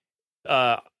in.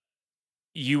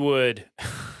 You would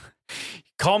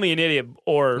call me an idiot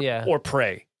or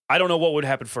pray. I don't know what would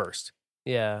happen first.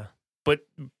 Yeah. But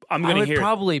I'm going to hear.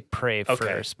 Probably pray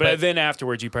first. But then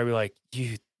afterwards, you'd probably be like,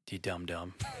 you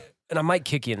dumb. And I mean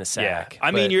kick you in the sack. Yeah.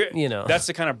 I mean, that's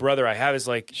the kind of brother I have, is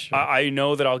like, sure. I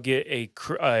know that I'll get a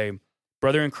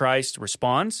brother in Christ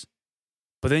response,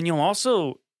 but then you'll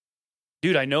also,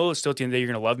 dude, I know still at the end of the day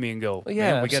you're going to love me and go,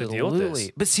 man, we got to deal with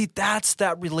this. But see, that's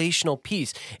that relational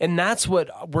piece. And that's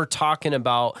what we're talking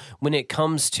about when it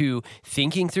comes to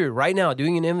thinking through right now,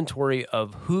 doing an inventory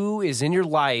of who is in your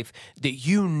life that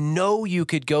you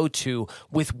could go to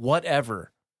with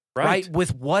whatever. Right?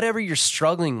 With whatever you're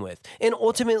struggling with. And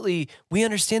ultimately, we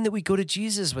understand that we go to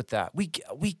Jesus with that. We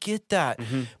get that.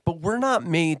 Mm-hmm. But we're not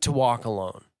made to walk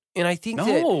alone. And I think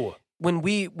that when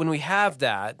we have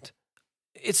that,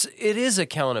 it is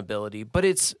accountability, but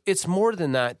it's more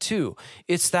than that too.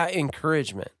 It's that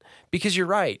encouragement. Because you're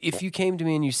right. If you came to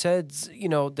me and you said,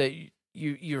 that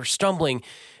you're stumbling,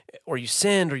 or you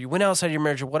sinned, or you went outside your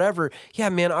marriage, or whatever, yeah,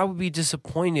 man, I would be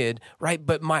disappointed, right?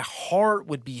 But my heart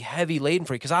would be heavy laden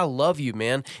for you, because I love you,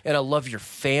 man, and I love your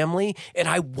family, and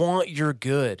I want your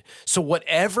good. So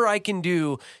whatever I can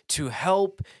do to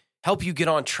help you get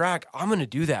on track, I'm going to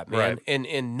do that, man,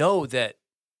 and know that,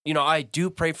 I do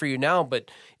pray for you now,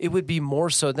 but it would be more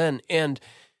so then. And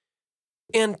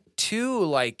two,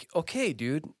 like, okay,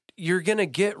 dude, you're going to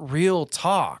get real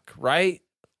talk, right?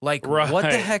 Like, what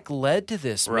the heck led to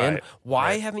this, man?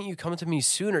 Why haven't you come to me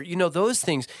sooner? Those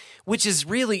things, which is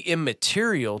really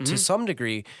immaterial to some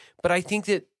degree. But I think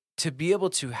that to be able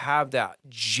to have that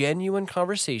genuine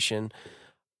conversation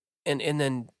and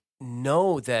then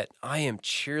know that I am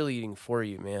cheerleading for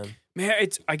you, man. Man,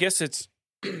 I guess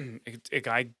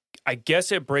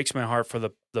it breaks my heart for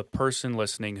the person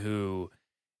listening who,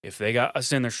 if they got a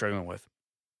sin they're struggling with,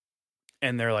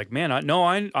 and they're like, man,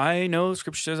 I know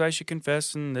Scripture says I should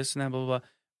confess and this and that, blah, blah, blah.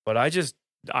 But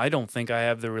I don't think I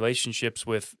have the relationships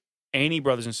with any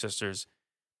brothers and sisters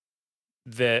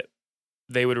that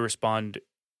they would respond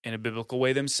in a biblical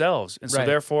way themselves. And so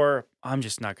therefore, I'm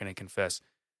just not going to confess.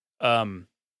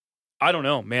 I don't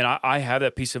know, man. I have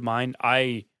that peace of mind.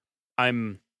 I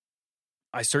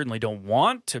certainly don't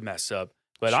want to mess up,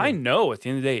 but I know at the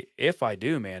end of the day, if I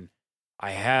do, man,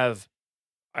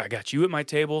 I got you at my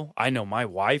table. I know my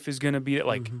wife is going to be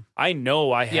like, I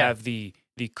know I have the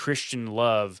Christian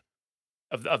love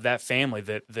of that family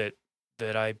that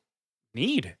I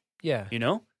need. Yeah.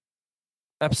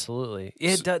 Absolutely.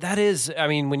 That is, I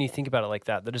mean, when you think about it like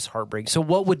that is heartbreaking. So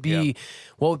what would be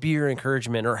your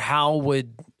encouragement, or how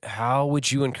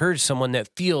would you encourage someone that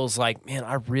feels like, man,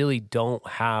 I really don't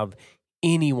have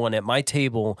anyone at my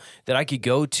table that I could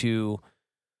go to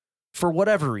for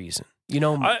whatever reason?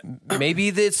 Maybe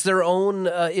it's their own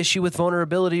issue with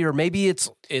vulnerability, or maybe it's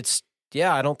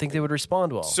I don't think they would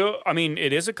respond well. So, I mean,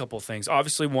 it is a couple of things.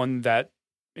 Obviously, one, that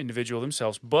individual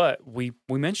themselves, but we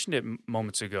mentioned it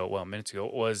minutes ago,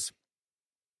 was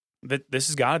that this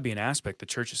has got to be an aspect the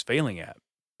church is failing at,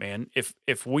 man.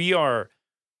 If we are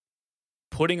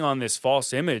putting on this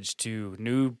false image to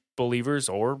new believers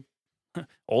or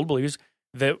old believers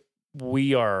that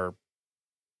we are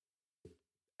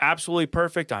absolutely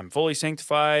perfect, I'm fully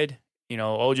sanctified,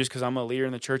 just because I'm a leader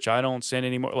in the church, I don't sin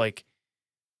anymore. Like,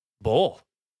 bull.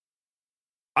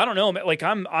 I don't know, man. Like,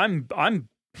 I'm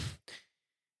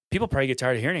people probably get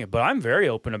tired of hearing it, but I'm very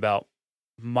open about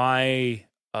my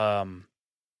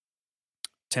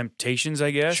temptations,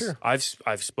 I guess. Sure.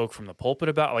 I've spoke from the pulpit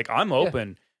about, like, I'm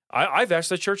open. Yeah. I've asked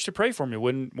the church to pray for me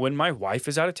when my wife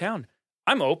is out of town.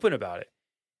 I'm open about it.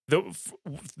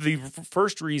 The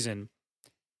first reason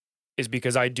is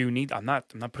because I do need. I'm not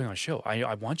putting on a show.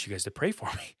 I want you guys to pray for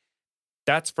me.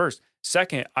 That's first.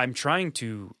 Second, I'm trying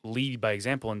to lead by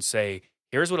example and say,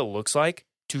 here's what it looks like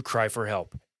to cry for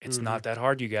help. It's not that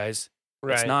hard, you guys.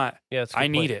 It's not. Yeah, I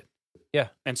need it. Yeah.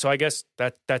 And so I guess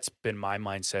that's been my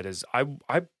mindset is I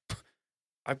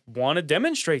want to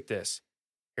demonstrate this.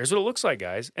 Here's what it looks like,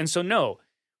 guys. And so no,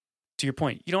 to your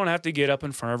point, you don't have to get up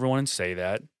in front of everyone and say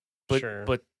that.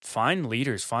 But find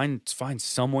leaders, find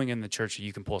someone in the church that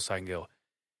you can pull aside and go,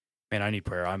 man, I need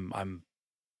prayer. I'm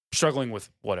struggling with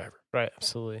whatever. Right,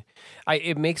 absolutely.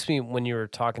 It makes me, when you were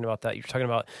talking about that, you're talking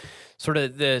about sort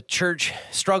of the church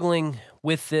struggling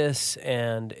with this,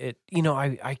 and it,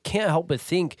 I can't help but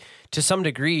think to some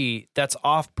degree that's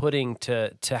off-putting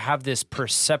to have this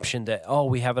perception that, oh,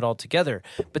 we have it all together.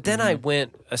 But then I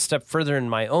went a step further in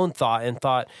my own thought and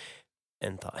thought,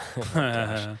 oh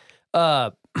my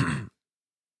gosh.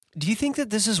 Do you think that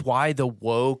this is why the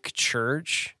woke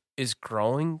church is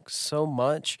growing so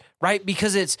much, right?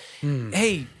 Because it's,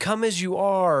 hey, come as you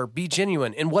are, be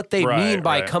genuine. And what they mean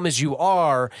by come as you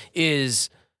are is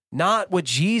not what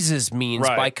Jesus means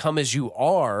by come as you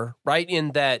are, right?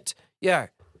 In that,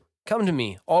 come to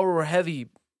me, all who are heavy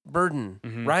burden,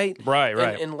 right?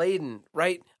 Right. And laden,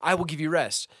 right? I will give you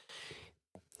rest.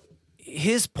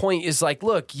 His point is like,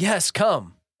 look, yes,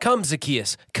 come. Come,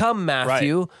 Zacchaeus. Come,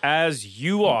 Matthew. Right. As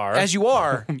you are. As you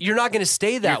are. You're not going to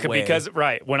stay that way. Because,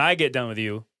 when I get done with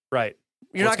you,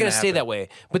 you're not going to stay that way.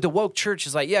 But the woke church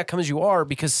is like, come as you are,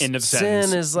 because sin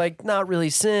is like not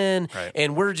really sin. Right.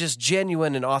 And we're just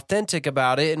genuine and authentic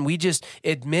about it. And we just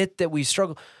admit that we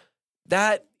struggle.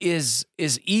 That is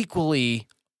equally,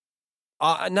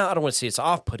 I don't want to say it's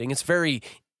off-putting. It's very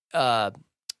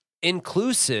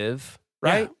inclusive,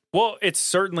 right? Yeah. Well, it's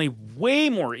certainly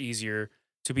way more easier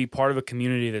to be part of a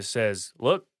community that says,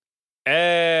 look,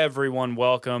 everyone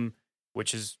welcome,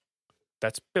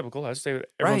 that's biblical. I say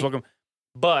everyone's welcome,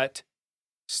 but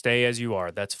stay as you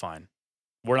are. That's fine.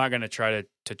 We're not going to try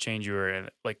to change you or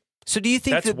like. So do you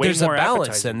think that there's a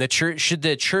balance then? Should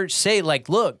the church say like,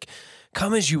 look,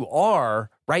 come as you are,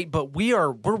 right? But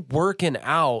we're working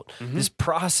out this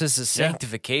process of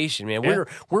sanctification, man. Yeah.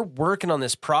 We're working on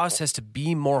this process to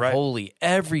be more holy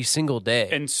every single day.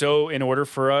 And so in order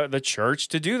for the church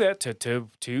to do that,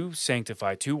 to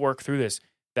sanctify, to work through this,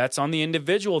 that's on the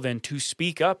individual then to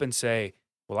speak up and say,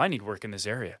 well, I need work in this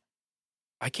area.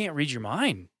 I can't read your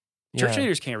mind. Church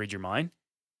leaders can't read your mind.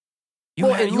 You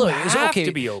have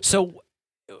to be open. So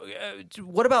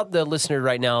what about the listener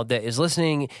right now that is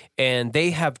listening and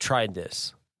they have tried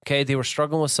this? Okay, they were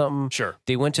struggling with something. Sure.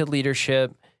 They went to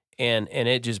leadership and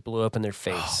it just blew up in their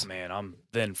face. Oh,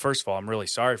 man, first of all, I'm really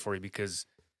sorry for you because,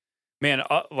 man,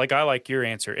 I like your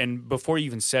answer. And before you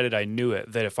even said it, I knew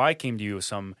it, that if I came to you with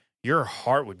some, your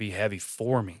heart would be heavy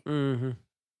for me. Mm-hmm.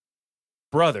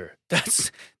 Brother,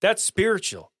 that's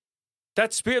spiritual.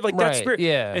 That's spirit, that's spirit.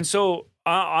 Yeah. And so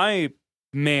I'm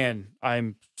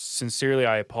sincerely,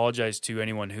 I apologize to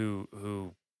anyone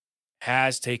who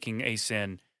has taken a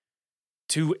sin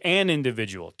to an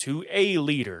individual, to a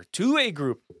leader, to a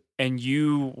group, and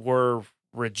you were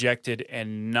rejected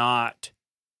and not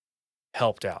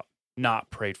helped out, not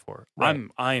prayed for. Right.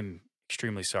 I'm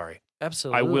extremely sorry.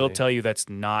 Absolutely. I will tell you that's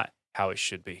not how it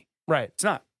should be. Right. It's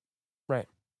not. Right.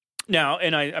 Now,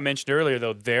 and I mentioned earlier,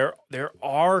 though, there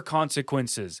are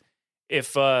consequences.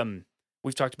 If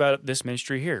we've talked about this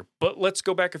ministry here, but let's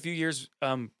go back a few years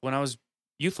when I was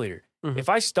youth leader. Mm-hmm. If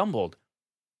I stumbled,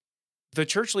 the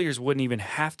church leaders wouldn't even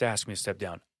have to ask me to step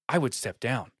down. I would step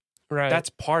down. Right.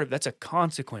 That's a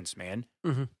consequence, man.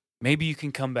 Mm-hmm. Maybe you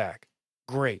can come back.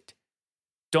 Great.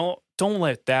 Don't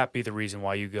let that be the reason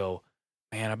why you go,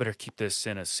 man, I better keep this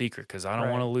sin a secret because I don't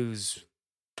want to lose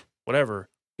whatever.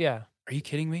 Yeah. Are you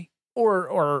kidding me?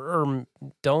 Or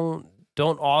don't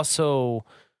also,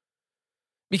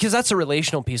 because that's a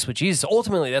relational piece with Jesus.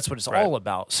 Ultimately, that's what it's all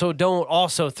about. So don't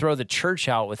also throw the church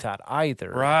out with that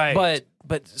either. Right.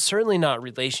 But certainly not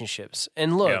relationships.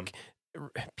 And look,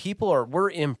 we're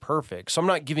imperfect. So I'm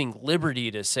not giving liberty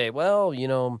to say, well,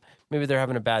 maybe they're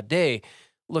having a bad day.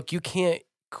 Look, you can't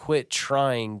quit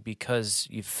trying because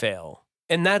you fail.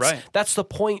 And that's the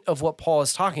point of what Paul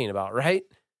is talking about, right?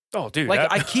 Oh, dude.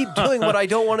 I keep doing what I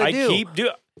don't want to do.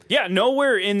 Yeah,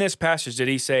 nowhere in this passage did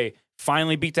he say,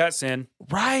 finally beat that sin.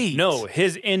 Right. No,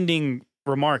 his ending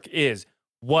remark is,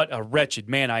 what a wretched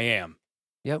man I am.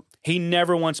 Yep. He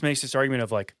never once makes this argument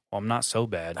of like, well, I'm not so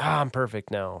bad. I'm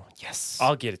perfect now. Yes.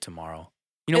 I'll get it tomorrow.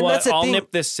 You know what? I'll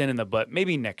nip this sin in the butt.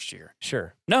 Maybe next year.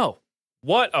 Sure. No.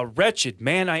 What a wretched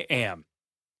man I am.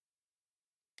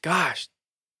 Gosh,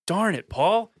 darn it,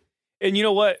 Paul. And you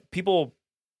know what? People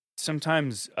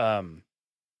sometimes,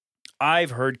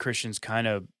 I've heard Christians kind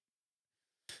of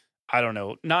I don't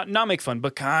know, not make fun,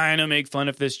 but kind of make fun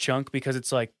of this chunk because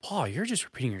it's like, Paul, you're just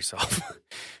repeating yourself,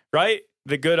 right?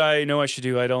 The good I know I should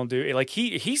do, I don't do. Like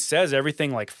he says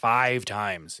everything like 5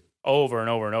 times over and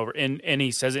over and over, and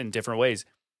he says it in different ways.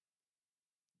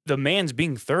 The man's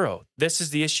being thorough. This is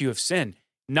the issue of sin.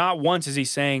 Not once is he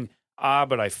saying,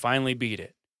 but I finally beat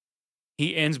it.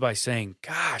 He ends by saying,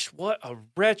 gosh, what a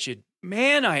wretched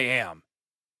man I am.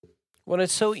 When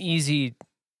it's so easy,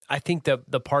 I think the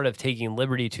part of taking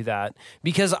liberty to that,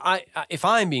 because if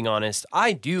I'm being honest,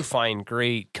 I do find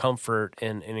great comfort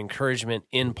and encouragement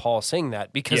in Paul saying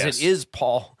that, because Yes. it is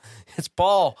Paul. It's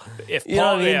Paul. If You know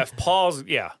Paul, what I mean? if Paul's,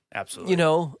 yeah, absolutely.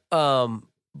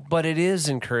 But it is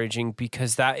encouraging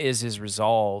because that is his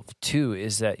resolve too,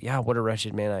 is that, yeah, what a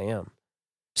wretched man I am.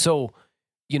 So,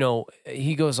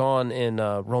 he goes on in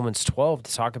Romans 12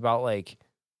 to talk about like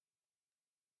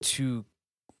to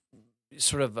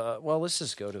sort of, let's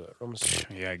just go to it. Romans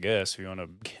 12. Yeah, I guess if you want to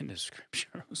get into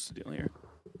scripture, what's the deal here?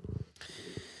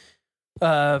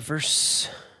 Verse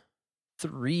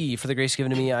 3, for the grace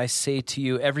given to me, I say to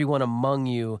you, everyone among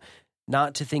you,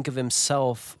 not to think of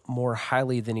himself more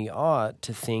highly than he ought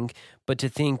to think, but to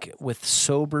think with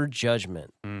sober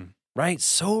judgment, right?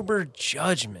 Sober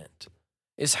judgment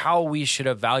is how we should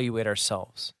evaluate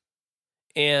ourselves.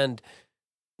 And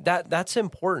that's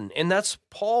important. And that's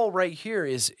Paul right here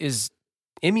is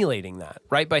emulating that,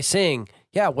 right? By saying,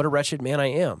 yeah, what a wretched man I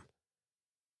am.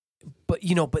 But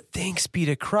thanks be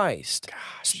to Christ.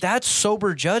 Gosh. That's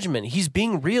sober judgment. He's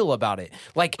being real about it.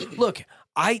 Like, look,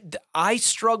 I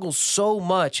struggle so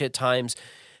much at times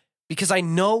because I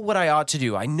know what I ought to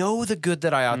do. I know the good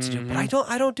that I ought to do, but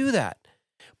I don't do that.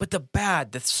 But the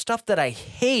bad, the stuff that I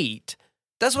hate,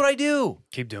 that's what I do.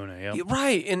 Keep doing it, yeah.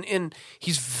 Right. And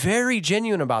he's very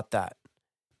genuine about that.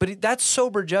 But that's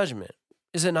sober judgment,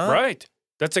 is it not? Right.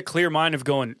 That's a clear mind of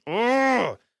going,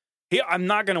 ugh. I'm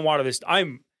not going to water this.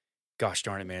 Gosh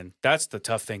darn it, man. That's the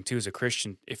tough thing, too, as a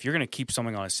Christian. If you're going to keep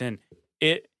something on a sin,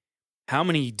 how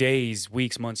many days,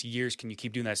 weeks, months, years can you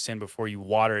keep doing that sin before you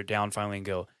water it down finally and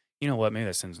go, you know what, maybe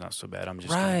that sin's not so bad. I'm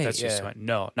just, Right, that's just, yeah.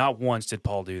 no, not once did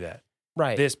Paul do that.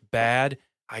 Right. This bad,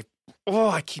 I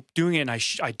keep doing it and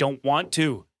I don't want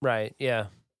to. Right. Yeah.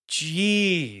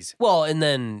 Jeez. Well, and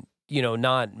then,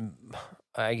 not,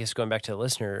 I guess going back to the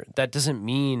listener, that doesn't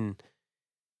mean,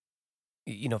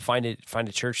 find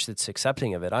a church that's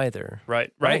accepting of it either.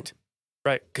 Right.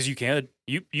 Because you could,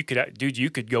 dude, you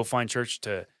could go find church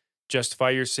to justify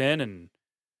your sin and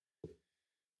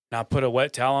not put a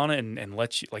wet towel on it and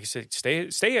let you, like I said,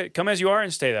 stay, come as you are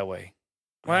and stay that way.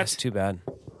 What? That's too bad.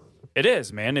 It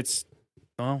is, man. It's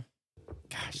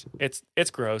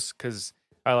gross because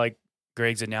I like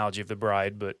Greg's analogy of the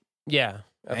bride, but Yeah,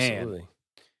 Man. absolutely.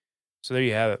 so there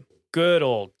you have it.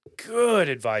 Good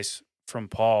advice from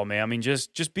Paul, man. I mean,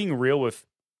 just being real with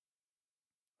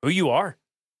who you are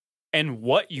and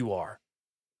what you are,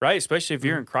 right? Especially if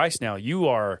you're in Christ now, you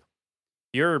have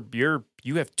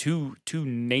two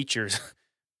natures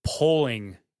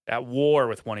pulling at war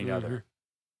with one another.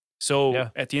 So Yeah.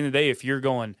 at the end of the day, if you're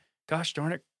going, gosh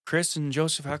darn it, Chris and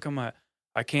Joseph, how come I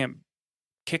can't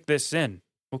kick this in?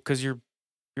 Well, because you're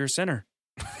a sinner.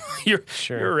 You're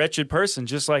a wretched person,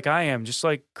 just like I am, just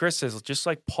like Chris is, just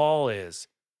like Paul is.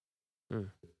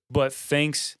 But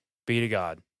thanks be to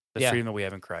God, the freedom that we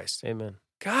have in Christ. Amen.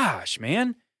 Gosh,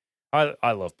 man.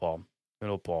 I love Paul. Good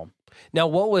old Paul. Now,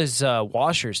 what was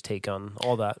Washer's take on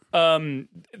all that?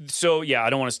 So yeah, I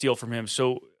don't want to steal from him.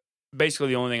 So basically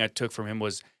the only thing I took from him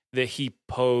was that he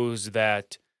posed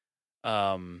that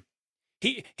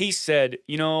he said,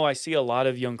 I see a lot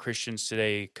of young Christians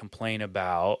today complain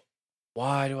about,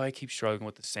 why do I keep struggling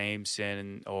with the same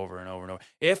sin over and over and over?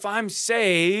 If I'm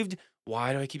saved,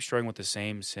 why do I keep struggling with the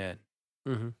same sin?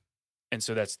 Mm-hmm. And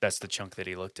so that's the chunk that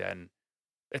he looked at, and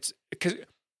it's because,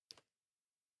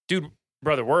 dude,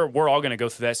 brother, we're all gonna go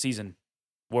through that season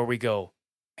where we go,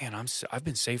 man, I've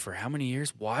been saved for how many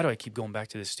years? Why do I keep going back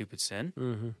to this stupid sin?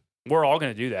 Mm-hmm. We're all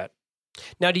gonna do that.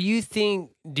 Now, do you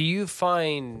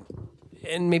find,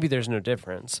 and maybe there's no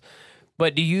difference,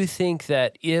 but do you think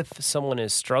that if someone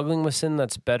is struggling with sin,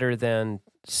 that's better than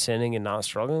sinning and not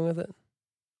struggling with it?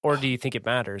 Or do you think it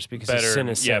matters because sin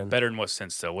is sin? Yeah, better in what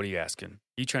sense, though? What are you asking?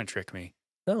 You trying to trick me?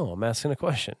 No, I'm asking a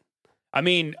question. I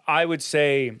mean, I would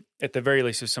say, at the very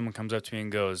least, if someone comes up to me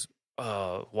and goes,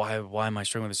 why am I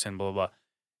struggling with sin, blah, blah, blah,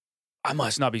 I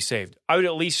must not be saved. I would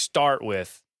at least start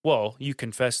with, well, you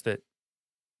confess that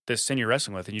this sin you're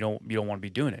wrestling with and you don't want to be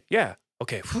doing it. Yeah.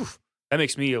 Okay. Whew. That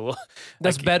makes me a little...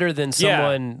 That's better than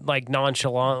someone like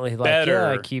nonchalantly like, Better.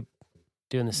 I keep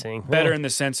doing this thing. Better in the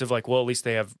sense of like, well, at least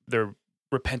they have their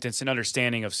repentance and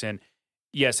understanding of sin.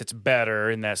 Yes, it's better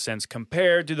in that sense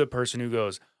compared to the person who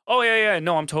goes, oh yeah,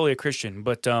 no, I'm totally a Christian,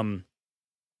 but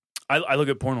I look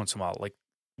at porn once in a while. Like,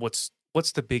 what's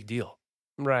the big deal?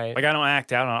 Right. Like, I don't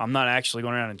act out. I'm not actually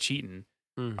going around and cheating.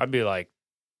 Mm. I'd be like,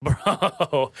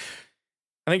 bro,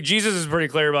 I think Jesus is pretty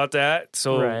clear about that,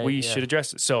 so Right, we yeah. should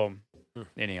address it. So,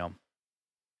 anyhow,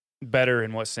 better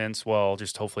in what sense? Well,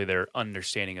 just hopefully their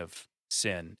understanding of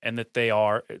sin and that they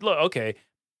are, look, okay,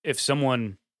 if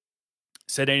someone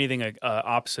said anything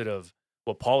opposite of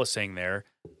what Paul is saying there,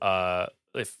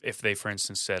 if they, for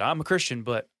instance, said, I'm a Christian,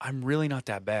 but I'm really not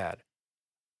that bad,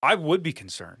 I would be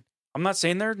concerned. I'm not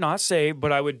saying they're not saved,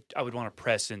 but I would want to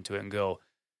press into it and go,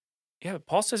 yeah,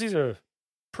 Paul says he's a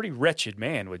pretty wretched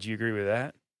man. Would you agree with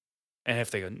that? And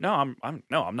if they go, no, I'm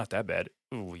not that bad.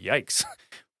 Ooh, yikes.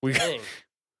 Dang.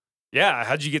 Yeah,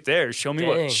 how'd you get there? Show me Dang.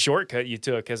 what shortcut you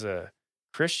took as a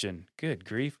Christian. Good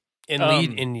grief. And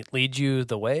lead you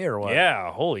the way or what?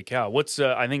 Yeah, holy cow. What's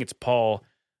I think it's Paul.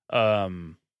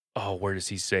 Where does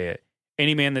he say it?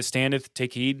 Any man that standeth,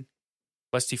 take heed,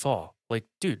 lest he fall. Like,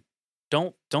 dude,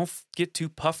 don't get too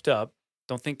puffed up.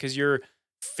 Don't think because you're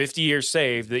 50 years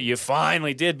saved that you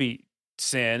finally did beat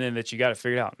sin and that you got it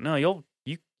figured out. No,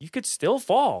 you could still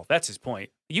fall. That's his point.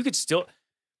 You could still,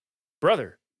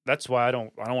 brother. That's why I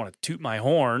don't want to toot my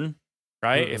horn,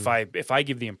 right? Mm-mm. If I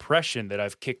give the impression that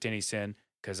I've kicked any sin,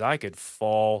 because I could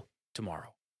fall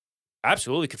tomorrow.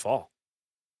 Absolutely could fall.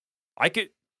 I could.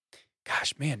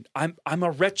 Gosh, man, I'm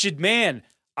a wretched man.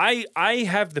 I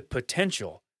have the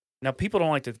potential. Now, people don't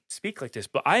like to speak like this,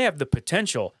 but I have the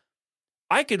potential.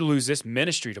 I could lose this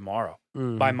ministry tomorrow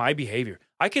by my behavior.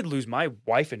 I could lose my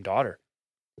wife and daughter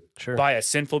by a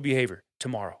sinful behavior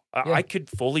tomorrow. Yeah. I could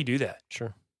fully do that.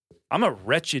 Sure. I'm a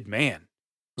wretched man.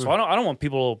 So I don't want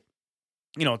people,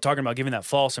 talking about giving that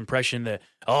false impression that,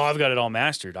 oh, I've got it all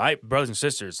mastered. Brothers and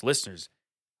sisters, listeners,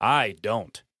 I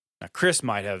don't. Now, Chris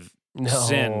might have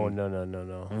sin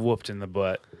No. whooped in the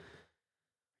butt.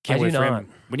 I do wait for him. not.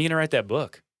 When are you going to write that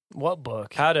book? What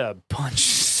book? How to punch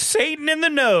Satan in the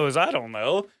nose. I don't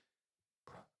know.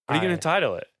 What are you going to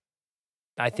title it?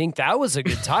 I think that was a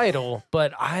good title,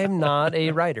 but I'm not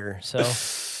a writer, so.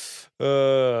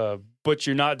 But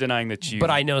you're not denying that you. But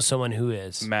I know someone who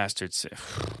is. Mastered sin.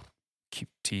 Keep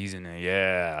teasing it.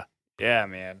 Yeah. Yeah,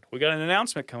 man. We got an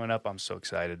announcement coming up. I'm so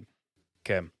excited.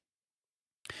 Okay.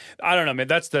 I don't know, man.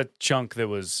 That's the chunk that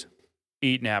was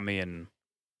eating at me, and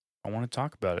I want to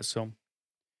talk about it. So,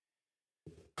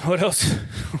 what else?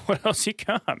 What else you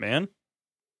got, man?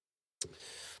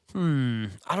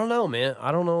 I don't know, man.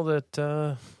 I don't know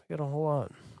that we got a whole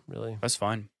lot, really. That's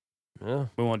fine. Yeah.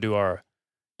 We won't do our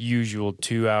usual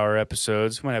 2-hour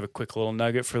episodes. We might have a quick little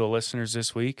nugget for the listeners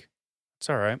this week. It's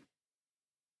all right.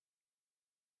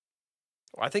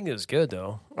 I think it was good,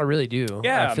 though. I really do.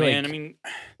 Yeah, I feel man. like- I mean,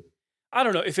 I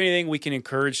don't know. If anything, we can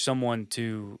encourage someone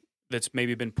that's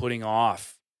maybe been putting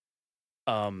off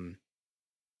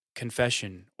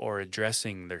confession or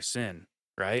addressing their sin,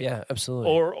 right? Yeah, absolutely.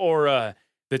 Or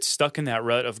that's stuck in that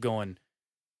rut of going,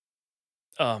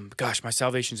 gosh, my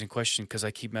salvation's in question because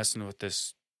I keep messing with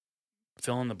this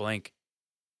fill in the blank,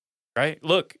 right?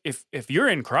 Look, if you're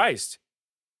in Christ,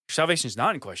 your salvation's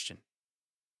not in question.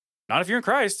 Not if you're in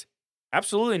Christ.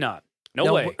 Absolutely not.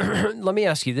 No way. Let me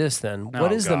ask you this then.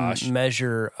 What is gosh. the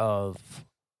measure of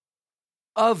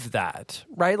that,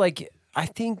 right? Like, I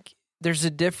think there's a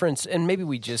difference, and maybe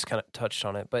we just kind of touched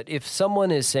on it, but if someone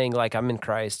is saying, like, I'm in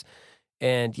Christ,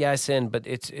 and yeah, I sin, but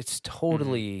it's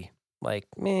totally like,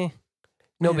 meh,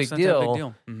 no Yeah, big it's not that deal. big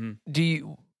deal. Mhm.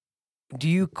 Do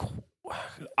you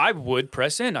I would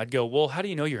press in. I'd go, well, how do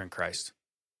you know you're in Christ?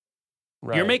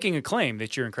 right. You're making a claim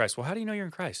that you're in Christ. Well, how do you know you're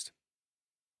in Christ?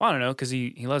 Well, I don't know, because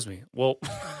he loves me. Well,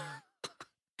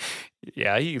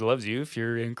 yeah, he loves you if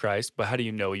you're in Christ, but how do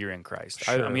you know you're in Christ?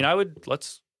 I Sure. mean, I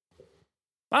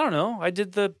don't know. I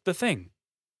did the thing.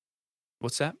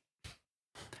 What's that?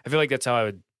 I feel like that's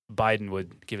how Biden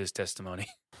would give his testimony.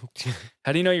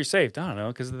 How do you know you're saved? I don't know,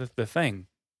 because of the thing.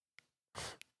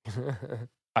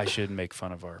 I should make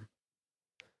fun of our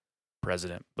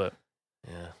president, but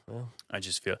Yeah. Well, I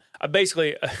just feel I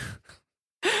basically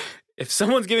if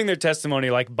someone's giving their testimony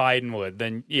like Biden would,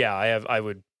 then yeah,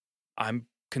 I'm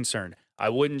concerned. I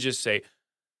wouldn't just say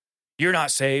you're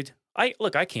not saved. I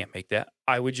can't make that.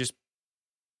 I would just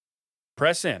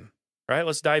press in. Right?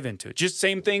 Let's dive into it. Just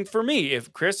same thing for me.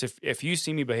 If you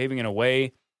see me behaving in a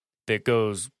way that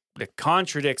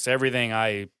contradicts everything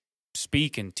I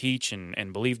speak and teach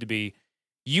and believe to be,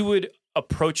 you would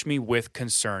approach me with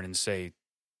concern and say,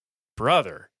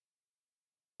 brother,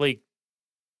 like,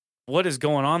 what is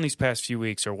going on these past few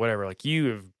weeks or whatever? Like,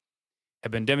 you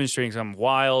have been demonstrating something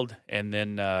wild, and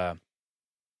then I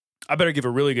better give a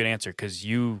really good answer because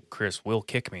you, Chris, will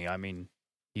kick me. I mean,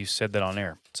 You said that on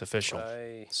air. It's official.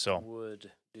 I So.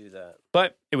 would do that.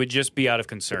 But it would just be out of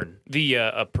concern. The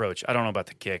approach, I don't know about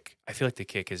the kick. I feel like the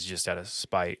kick is just out of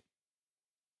spite.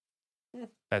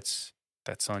 That's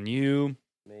on you.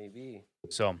 Maybe.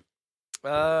 So,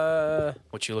 Uh,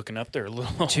 what you looking up there? A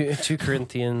little. 2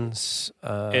 Corinthians.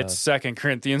 It's 2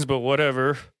 Corinthians, but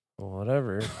whatever.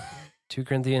 Whatever. 2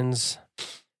 Corinthians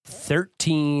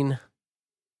 13,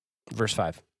 verse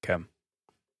 5. Okay.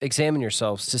 Examine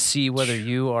yourselves to see whether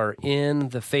you are in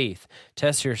the faith.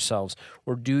 Test yourselves.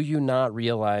 Or do you not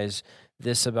realize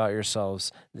this about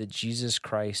yourselves, that Jesus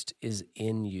Christ is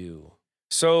in you?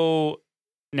 So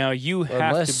now you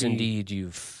have Unless to be. indeed you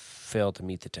fail to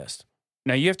meet the test.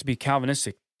 Now you have to be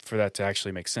Calvinistic for that to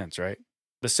actually make sense, right?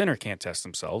 The sinner can't test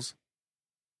themselves.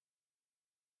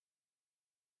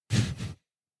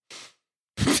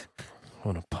 I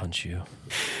want to punch you.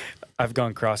 I've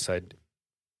gone cross-eyed.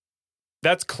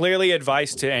 That's clearly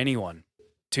advice to anyone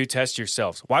to test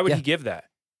yourselves. Why would Yeah. he give that?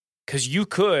 Because you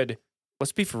could,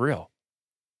 let's be for real,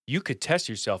 you could test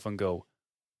yourself and go,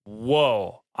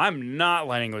 whoa, I'm not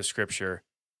lining with Scripture.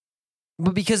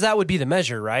 But because that would be the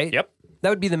measure, right? Yep. That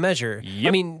would be the measure. Yep.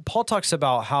 I mean, Paul talks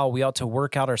about how we ought to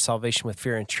work out our salvation with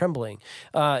fear and trembling.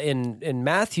 In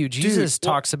Matthew, Jesus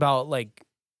talks about like,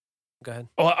 go ahead.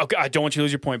 Oh, okay, I don't want you to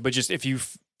lose your point, but just if you,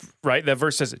 right, that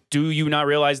verse says, do you not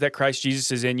realize that Christ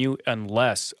Jesus is in you?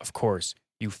 Unless, of course,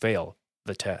 you fail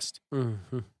the test.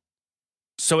 Mm-hmm.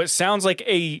 So it sounds like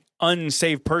a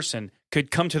unsaved person could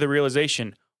come to the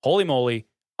realization, holy moly,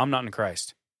 I'm not in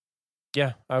Christ.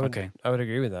 Yeah, I would. Okay. I would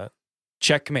agree with that.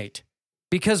 Checkmate.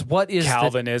 Because what is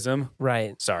Calvinism.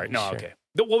 right? Sorry. No, Sure. okay.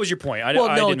 What was your point? I Well,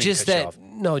 didn't no, mean to just cut you that. off.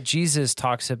 No, Jesus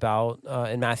talks about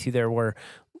in Matthew there where,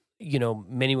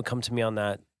 many would come to me on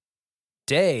that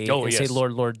day and say, yes.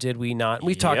 "Lord, Lord, did we not?"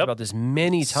 We've talked Yep. about this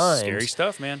many times. Scary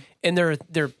stuff, man. And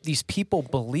these people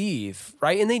believe,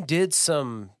 right? And they did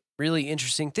some really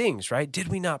interesting things, right? Did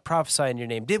we not prophesy in your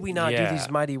name? Did we not do Yeah. these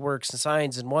mighty works and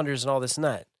signs and wonders and all this and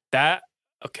that? That,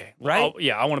 okay. Right?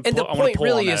 I want to And pull, the I wanna point pull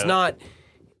really on is that. not,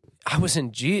 I was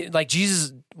in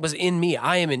Jesus was in me.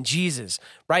 I am in Jesus,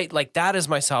 right? Like that is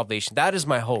my salvation. That is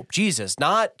my hope. Jesus,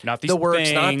 not Not these the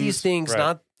works, not these things. things, Right.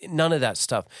 not none of that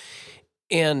stuff.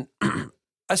 And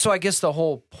so I guess the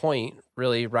whole point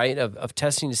really, right, of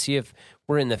testing to see if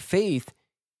we're in the faith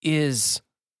is,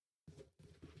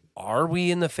 are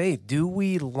we in the faith? Do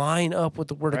we line up with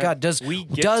the Word of Right. God? Does We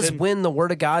get to- when the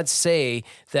Word of God say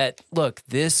that, look,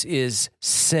 this is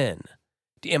sin?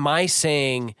 Am I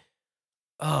saying,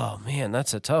 oh man,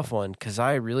 that's a tough one because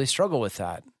I really struggle with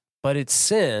that, but it's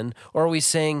sin? Or are we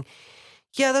saying,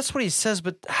 yeah, that's what he says,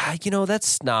 but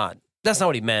that's not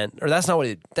what he meant, or that's not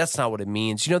what it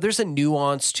means. There's a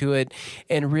nuance to it,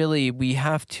 and really we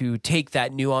have to take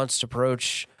that nuanced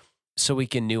approach so we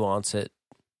can nuance it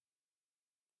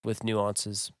with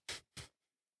nuances.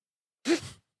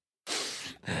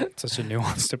 Such a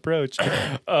nuanced approach.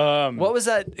 What was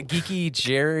that? Geeky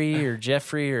Jerry or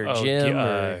Jeffrey or Jim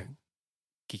or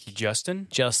Geeky Justin?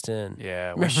 Justin?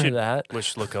 Yeah. We Remember should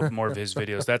that? look up more of his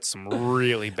videos. That's some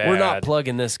really bad. We're not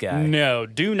plugging this guy. No,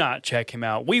 do not check him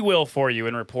out. We will for you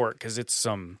and report because it's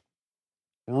some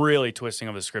really twisting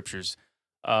of the scriptures.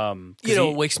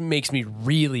 What makes me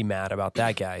really mad about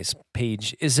that guy's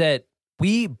page is that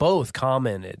we both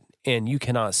commented and you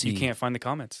cannot see. You can't find the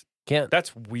comments. Can't.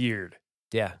 That's weird.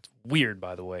 Yeah. Weird,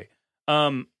 by the way.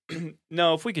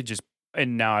 No, if we could just,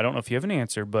 and now I don't know if you have an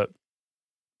answer, but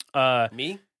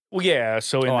Me? well, yeah.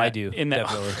 So I do. in that,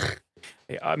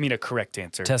 Definitely. I mean, a correct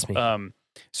answer. Test me.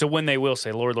 So when they will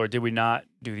say, "Lord, Lord, did we not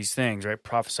do these things?" Right?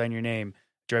 Prophesy in your name,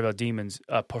 drive out demons,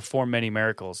 perform many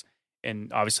miracles,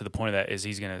 and obviously the point of that is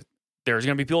there's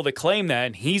gonna be people that claim that,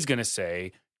 and he's gonna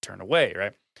say, "Turn away."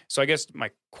 Right? So I guess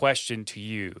my question to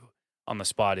you on the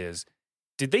spot is,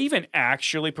 did they even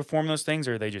actually perform those things,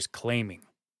 or are they just claiming?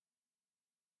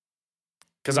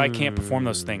 Because I can't perform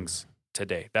those things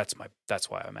today. That's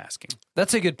why I'm asking.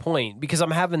 That's a good point because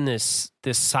I'm having this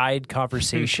side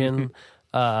conversation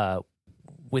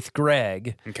with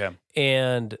Greg Okay.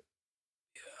 and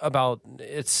about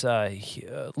it's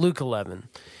Luke 11.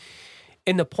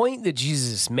 And the point that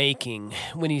Jesus is making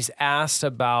when he's asked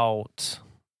about,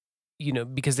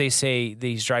 because they say that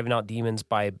he's driving out demons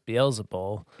by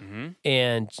Beelzebul, Mm-hmm.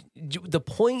 and the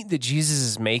point that Jesus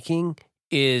is making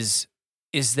is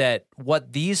that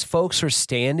what these folks are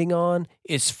standing on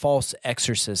is false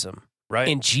exorcism. Right.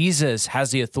 And Jesus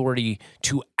has the authority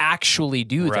to actually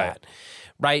do Right. that.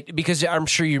 Right? Because I'm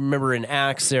sure you remember in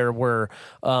Acts there where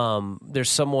there's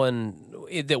someone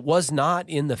that was not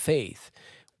in the faith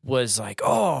was like,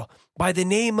 oh, by the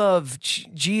name of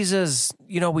Jesus,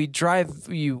 we drive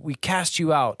you, we cast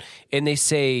you out. And they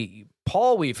say,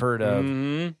 Paul we've heard of.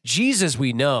 Mhm. Jesus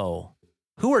we know.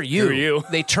 Who are you? Who are you?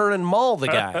 They turn and maul the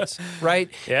guys, right?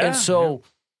 Yeah, And so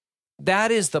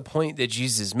that is the point that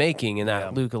Jesus is making in that Yeah.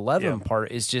 Luke 11 Yeah.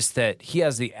 part, is just that he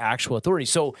has the actual authority.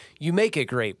 So you make a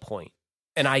great point,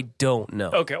 and I don't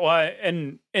know. Okay, well,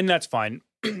 and that's fine.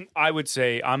 I would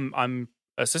say I'm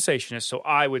a cessationist, so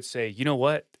I would say, you know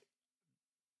what?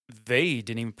 They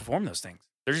didn't even perform those things.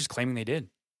 They're just claiming they did.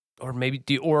 Or maybe,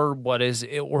 or what is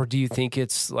it? Or do you think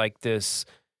it's like this?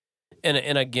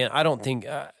 And again, I don't think,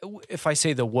 if I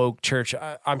say the woke church,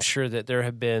 I'm sure that there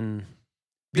have been,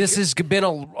 this has been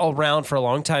around for a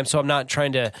long time, so I'm not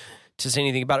trying to say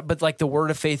anything about it, but like the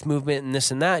word of faith movement and this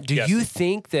and that, do Yes. you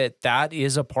think that that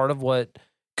is a part of what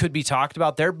could be talked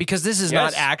about there? Because this is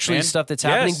not Yes, actually man. stuff that's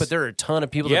happening, Yes. but there are a ton of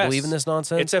people that Yes. believe in this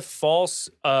nonsense. It's a false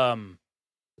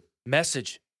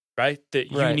message, right?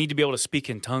 That you Right. need to be able to speak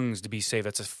in tongues to be saved.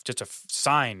 That's just a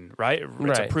sign, right? It's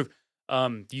Right. a proof.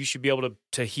 You should be able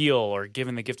to heal or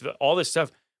given the gift of all this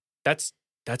stuff. That's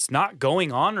not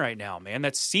going on right now, man.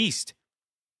 That's ceased.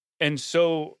 And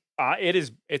so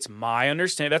it's my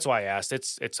understanding. That's why I asked.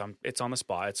 It's on the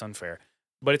spot. It's unfair,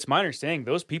 but it's my understanding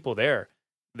those people there,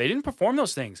 they didn't perform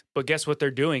those things. But guess what they're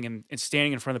doing? And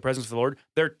standing in front of the presence of the Lord,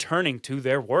 they're turning to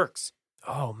their works.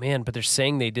 oh man, but they're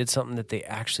saying they did something that they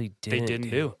actually didn't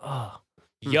do. Oh.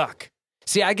 Yuck.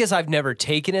 See, I guess I've never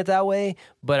taken it that way,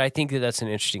 but I think that that's an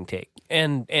interesting take,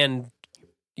 and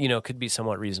could be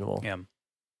somewhat reasonable. Yeah.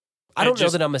 I don't It know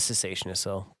just- that I'm a cessationist,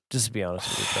 though. Just to be honest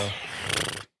with you,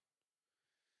 though.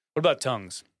 What about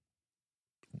tongues?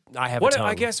 I have What a tongue.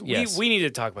 I guess yes. we need to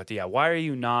talk about why are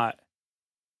you not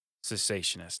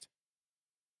cessationist?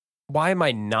 Why am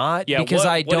I not? Yeah, because what,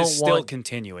 I what don't is still want.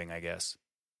 continuing, I guess.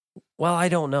 Well, I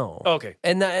don't know. Okay.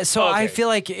 And so I Okay. feel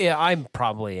like I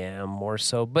probably am more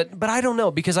so, but I don't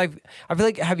know because I feel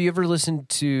like, have you ever listened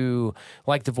to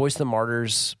like the Voice of the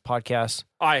Martyrs podcast?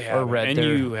 I have read and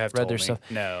their- you have read told their me. stuff.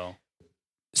 No.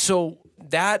 So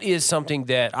that is something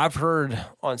that I've heard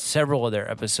on several of their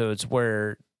episodes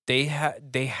where they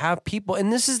have people,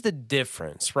 and this is the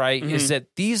difference, right? Is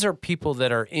that these are people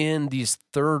that are in these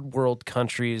third world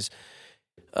countries.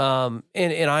 And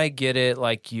I get it.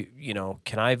 Like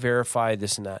can I verify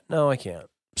this and that? No, I can't.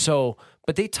 So,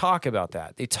 but they talk about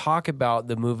that. They talk about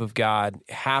the move of God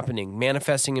happening,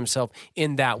 manifesting himself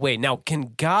in that way. Now,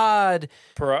 can God,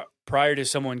 Prior to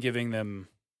someone giving them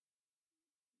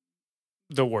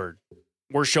the word,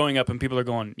 we're showing up and people are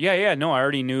going, yeah, no, I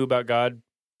already knew about God.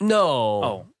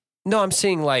 no, I'm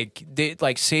saying like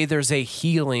say there's a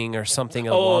healing or something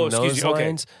along excuse those you. Okay.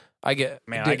 lines. I get,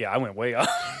 Man, I went way up.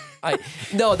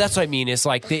 no, that's what I mean. It's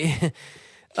like they,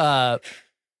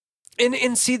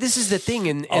 and see, this is the thing,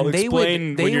 and I'll they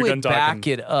explain would when you're done back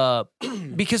talking. it up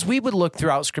because we would look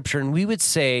throughout Scripture and we would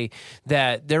say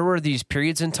that there were these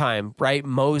periods in time, right?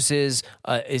 Moses,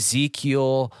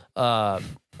 Ezekiel,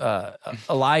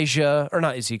 Elijah, or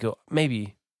not Ezekiel,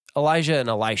 maybe Elijah and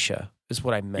Elisha is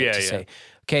what I meant to say.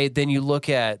 Okay, then you look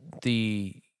at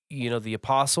the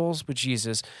apostles with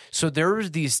Jesus. So there were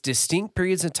these distinct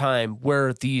periods of time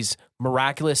where these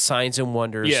miraculous signs and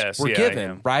wonders were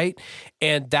given, right?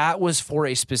 And that was for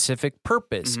a specific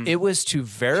purpose. Mm-hmm. It was to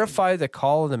verify the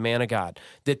call of the man of God,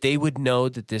 that they would know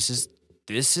that this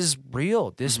is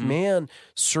real. This Mm-hmm. man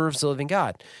serves the living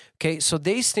God. Okay, so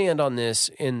they stand on this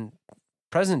in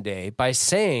present day by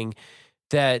saying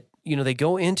that they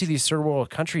go into these third world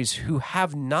countries who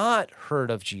have not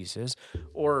heard of Jesus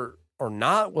or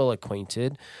not well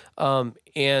acquainted, and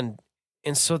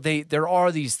so there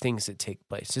are these things that take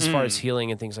place as far as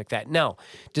healing and things like that. Now,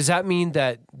 does that mean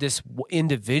that this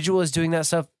individual is doing that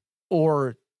stuff,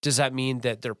 or does that mean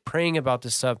that they're praying about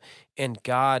this stuff and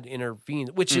God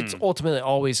intervenes? Which it's ultimately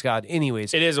always God,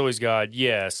 anyways. It is always God.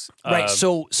 Yes. Right.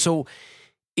 So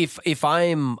if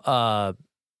I'm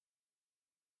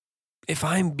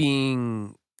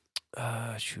being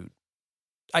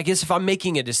I guess if I'm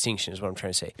making a distinction is what I'm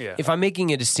trying to say. Yeah. If I'm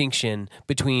making a distinction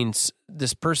between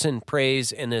this person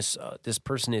prays and this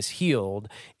person is healed,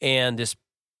 and this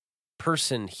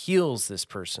person heals this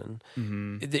person,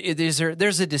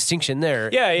 there's a distinction there.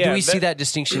 Yeah. Do we see that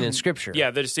distinction in Scripture?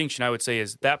 Yeah, the distinction I would say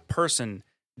is that person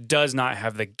does not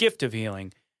have the gift of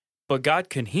healing, but God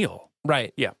can heal.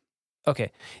 Right. Yeah.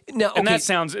 Okay. Now, And that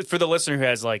sounds, for the listener who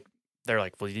has they're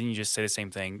like, well, didn't you just say the same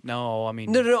thing? No, I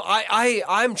mean. No.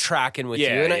 I'm tracking with you,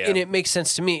 and it makes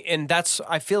sense to me. And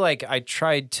I feel like I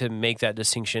tried to make that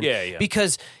distinction. Yeah.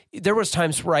 Because there was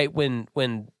times, right, when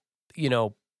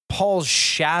Paul's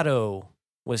shadow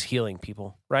was healing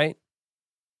people, right?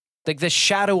 Like the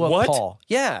shadow of What? Paul.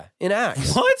 Yeah, in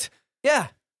Acts. What? Yeah.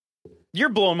 You're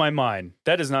blowing my mind.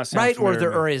 That does not sound Right, familiar to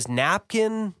me. or his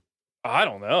napkin. I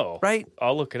don't know. right?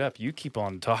 I'll look it up. You keep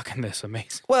on talking this.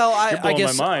 Amazing. Well, You're I blowing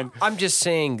guess my mind. I'm just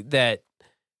saying that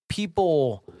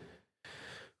people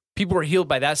are healed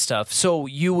by that stuff. So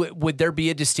would there be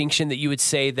a distinction that you would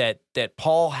say that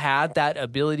Paul had that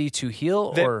ability to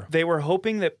heal, or They were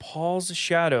hoping that Paul's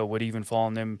shadow would even fall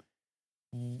on them.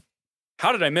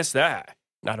 How did I miss that?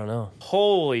 I don't know.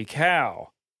 Holy cow.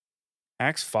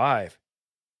 Acts 5.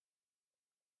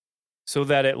 So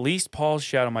that at least Paul's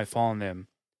shadow might fall on them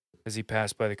as he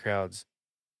passed by the crowds,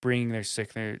 bringing their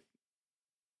sick there,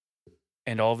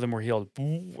 and all of them were healed.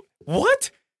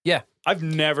 What? Yeah.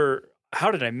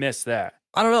 How did I miss that?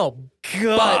 I don't know.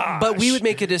 But we would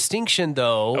make a distinction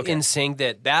though Okay. in saying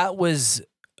that was.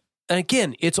 And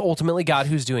again, it's ultimately God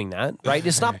who's doing that, right?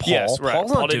 It's not Paul. Yes, right. Paul's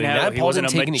Paul not didn't doing have- that. he Paul wasn't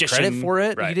didn't a take any credit magician. for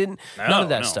it. He Right. didn't. No, None of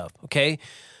that no. stuff. Okay,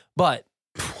 but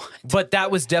that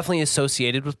was definitely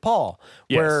associated with Paul.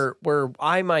 Yes. Where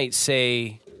I might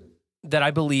say that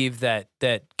I believe that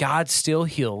God still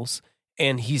heals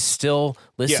and He still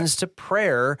listens to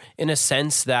prayer in a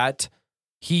sense that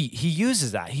He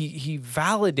uses that. He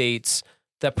validates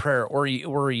the prayer, or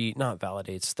he not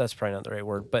validates. That's probably not the right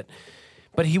word, but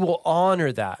He will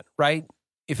honor that, right?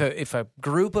 If a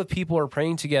group of people are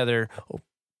praying together,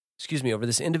 over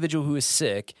this individual who is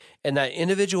sick, and that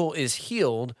individual is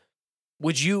healed,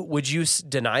 would you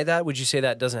deny that? Would you say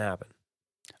that doesn't happen?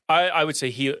 I would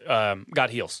say God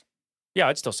heals. Yeah,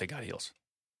 I'd still say God heals.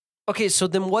 Okay, so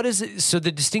then what is it? So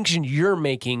the distinction you're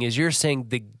making is you're saying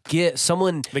the gift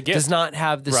does not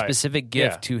have the Right. specific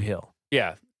gift Yeah. to heal.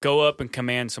 Yeah, go up and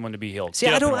command someone to be healed. See,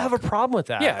 Get I up and don't have a walk. problem with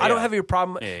that. Yeah, I don't yeah. have a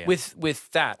problem Yeah. with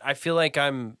that. I feel like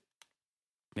I'm.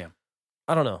 Yeah.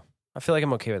 I don't know. I feel like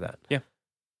I'm okay with that. Yeah.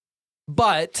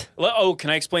 But Oh, can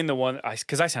I explain the one?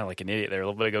 Because I sounded like an idiot there a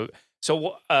little bit ago.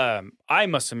 So I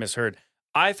must have misheard.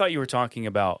 I thought you were talking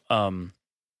about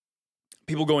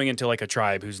people going into like a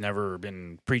tribe who's never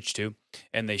been preached to,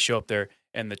 and they show up there,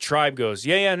 and the tribe goes,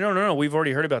 yeah, no, we've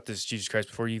already heard about this Jesus Christ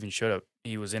before you even showed up.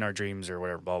 He was in our dreams or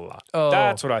whatever, blah, blah, blah. Oh.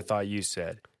 That's what I thought you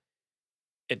said.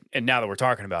 And now that we're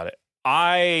talking about it,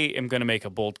 I am going to make a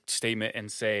bold statement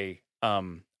and say,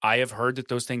 I have heard that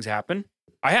those things happen.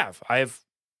 I have.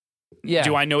 yeah,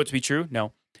 Do I know it to be true?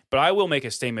 No. But I will make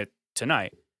a statement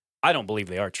tonight. I don't believe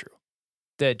they are true.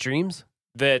 the dreams.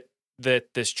 That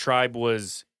this tribe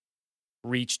was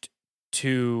reached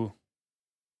to,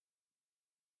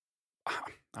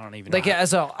 I don't even Like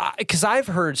know. because I've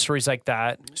heard stories like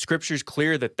that. Scripture's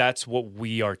clear that that's what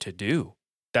we are to do.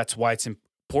 That's why it's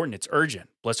important. It's urgent.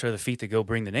 Blessed are the feet that go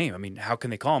bring the name. I mean, how can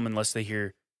they call them unless they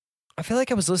hear? I feel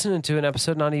like I was listening to an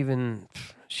episode not even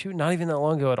that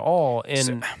long ago at all,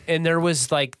 and there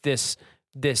was like this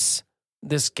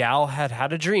gal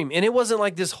had a dream, and it wasn't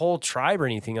like this whole tribe or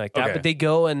anything like that. Okay. But they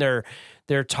go and they're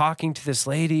talking to this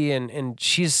lady, and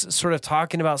she's sort of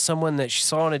talking about someone that she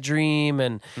saw in a dream,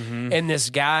 and this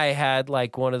guy had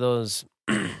like one of those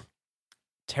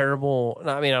terrible.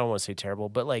 I mean, I don't want to say terrible,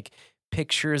 but like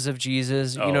pictures of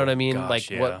Jesus. You know what I mean? gosh, like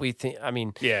yeah. what we think. I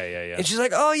mean, Yeah. and she's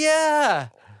like, "Oh yeah,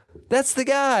 that's the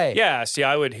guy." Yeah. See,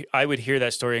 I would hear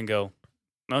that story and go,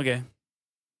 okay.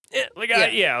 Like,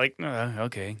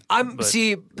 okay.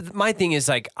 But my thing is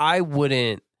like I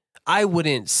wouldn't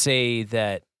say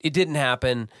that it didn't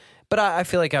happen, but I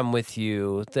feel like I'm with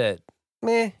you that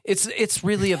it's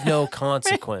really of no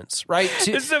consequence, right?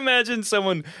 Just imagine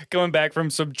someone going back from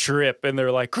some trip and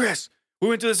they're like, Chris, we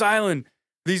went to this island.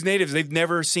 These natives, they've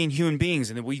never seen human beings.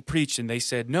 And then we preached and they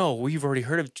said, no, we've already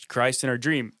heard of Christ in our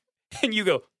dream. And you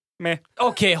go, meh.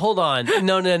 Okay, hold on.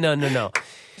 No.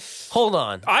 Hold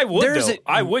on. I would, There's though.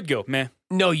 I would go, meh.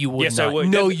 No, you would Yes, not. I would.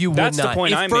 No, you would not. That's the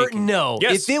point I'm making. No.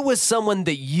 Yes. If it was someone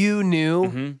that you knew,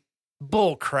 Mhm.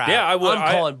 bull crap. Yeah, I would.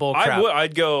 I'm calling bull crap. I would.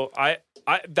 I'd go.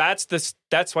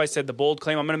 That's why I said the bold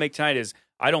claim I'm going to make tonight is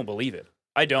I don't believe it.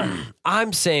 I don't.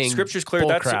 I'm saying Scripture's clear. bull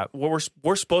That's crap. what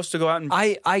we're supposed to go out and.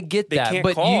 I get They that, can't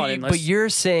but call on it unless- you're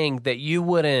saying that you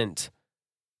wouldn't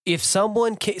if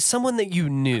someone that you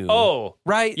knew. Oh,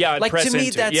 right? yeah, I'd like press to me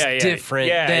into it. that's Yeah, yeah, different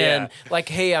yeah, than yeah. like,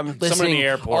 hey, I'm Someone in the listening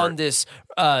airport. on this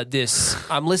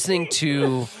I'm listening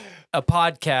to a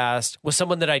podcast with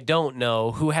someone that I don't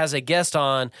know who has a guest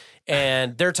on,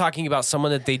 and they're talking about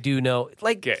someone that they do know.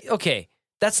 Like, okay,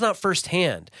 that's not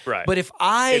firsthand, Right. But if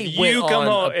I If went you come on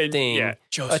home a and- thing, yeah, a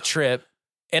Joseph. trip,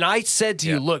 and I said to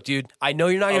you, Yeah. "Look, dude, I know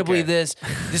you're not going to Okay. believe this.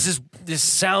 This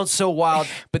sounds so wild,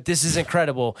 but this is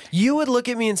incredible." You would look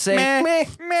at me and say, "Meh,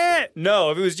 Meh.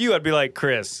 No, if it was you, I'd be like,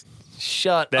 Chris,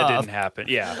 shut that up." didn't happen.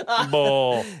 Yeah,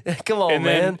 bull. Come on, and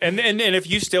man. then and if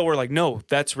you still were like, no,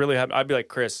 that's really happened, I'd be like,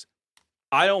 Chris,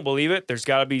 I don't believe it. There's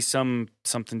got to be something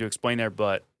to explain there,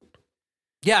 but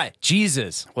Yeah,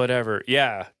 Jesus. whatever.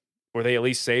 Yeah, Were they at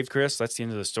least saved, Chris? That's the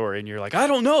end of the story. And you're like, I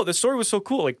don't know. The story was so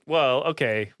cool. Like, well,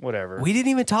 okay, whatever. We didn't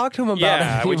even talk to him about it.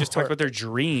 Yeah, we just talked anymore. about their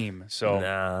dream. So,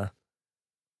 Nah.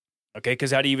 okay,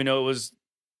 because how do you even know it was?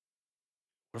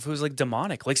 What if it was like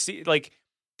demonic? Like, see, like,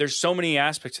 there's so many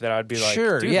aspects to that. I'd be like,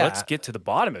 Sure, dude, yeah. let's get to the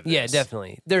bottom of this. Yeah,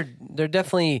 definitely. They're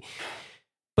definitely,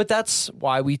 but that's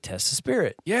why we test the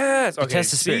spirit. Yes. We Okay.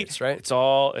 test the See, spirits, right? it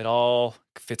all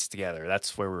fits together.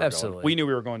 That's where we were Absolutely. going. We knew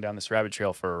we were going down this rabbit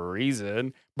trail for a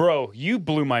reason. Bro, you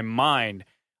blew my mind.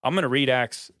 I'm going to read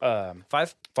Acts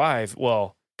 5.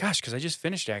 Well, gosh, because I just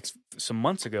finished Acts some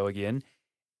months ago again,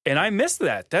 and I missed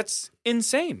that. That's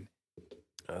insane.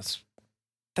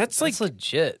 That's like,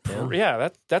 legit, man. yeah,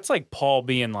 that's like Paul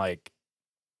being like,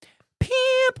 peep.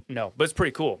 No, but it's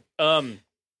pretty cool.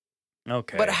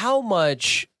 Okay. But how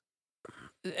much?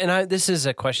 And this is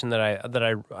a question that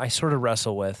I sort of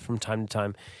wrestle with from time to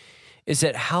time. Is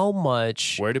that how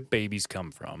much? Where do babies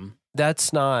come from?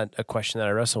 That's not a question that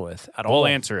I wrestle with at all. We'll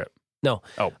answer it. No.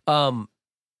 Oh.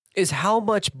 Is how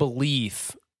much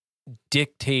belief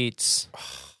dictates,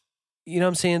 you know what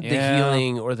I'm saying? Yeah. The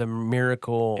healing or the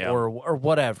miracle Yeah. or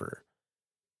whatever.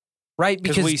 Right?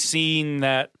 Because we've seen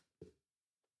that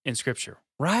in Scripture.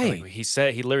 right. Like he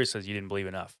literally says you didn't believe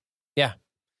enough.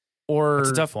 Or That's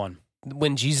a tough one.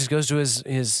 when Jesus goes to his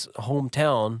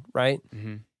hometown, right?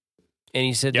 Mm-hmm. And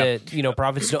he said Yep. that,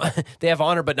 prophets don't, they have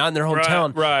honor, but not in their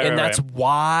hometown. Right, and that's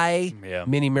why Yeah.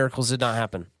 many miracles did not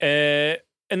happen. And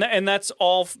that's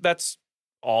all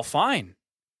fine.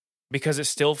 Because it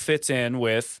still fits in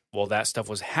with, well, that stuff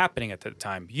was happening at the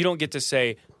time. You don't get to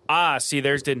say, see,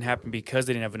 theirs didn't happen because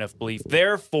they didn't have enough belief.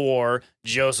 Therefore,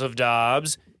 Joseph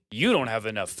Dobbs, you don't have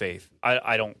enough faith.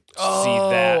 I don't see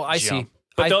that. I jump. see.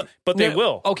 But they No,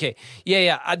 will. Okay.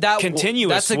 Yeah. That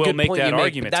Continuous that's a will good make point that you make,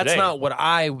 argument but That's today. not what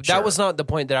Sure. that was not the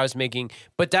point that I was making,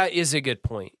 but that is a good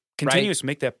point. Continuous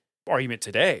make that argument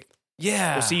today.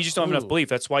 Yeah. Well, see, you just don't have enough belief.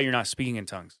 That's why you're not speaking in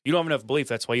tongues. You don't have enough belief.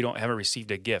 That's why you haven't received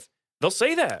a gift. They'll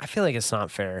say that. I feel like it's not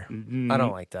fair. I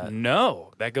don't like that.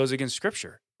 No, that goes against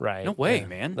Scripture. Right. No way, Yeah.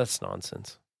 man. That's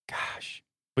nonsense. Gosh.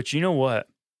 But you know what?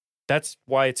 That's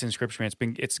why it's in Scripture,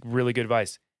 man. It's really good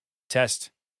advice.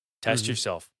 Test Mhm.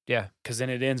 yourself. Yeah. Because then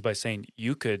it ends by saying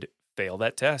you could fail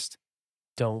that test.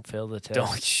 Don't fail the test.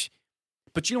 Don't.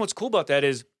 But you know what's cool about that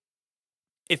is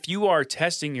if you are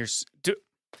testing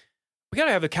we got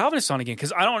to have the Calvinists on again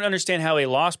because I don't understand how a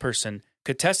lost person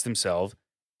could test themselves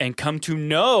and come to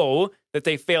know that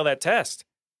they fail that test.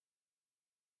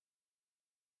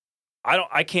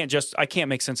 I can't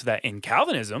make sense of that in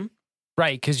Calvinism.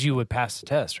 Right, because you would pass the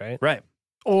test, right? Right.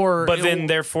 Or But then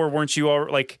therefore weren't you all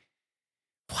like,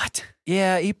 what?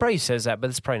 yeah, he probably says that, but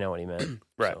that's probably not what he meant.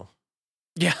 Right. So.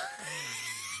 Yeah.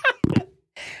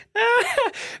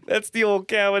 That's the old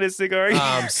Calvinistic argument.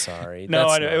 I'm sorry. No,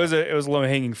 That's I know. not- It was low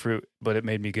hanging fruit, but it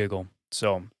made me giggle.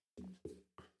 So,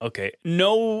 okay,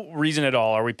 no reason at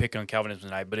all are we picking on Calvinism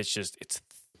tonight, but it's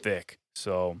thick.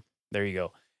 So there you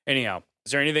go. Anyhow,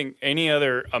 is there any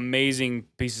other amazing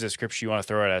pieces of scripture you want to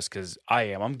throw at us? Because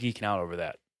I'm geeking out over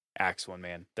that Acts one,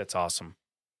 man. That's awesome.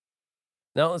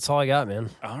 No, that's all I got, man.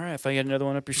 All right, I thought you had another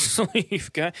one up your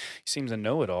sleeve. Guy seems to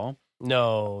know it all.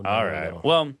 No. All right. no.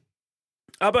 Well,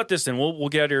 how about this then? We'll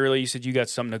get out here early. You said you got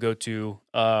something to go to.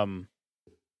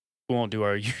 We won't do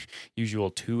our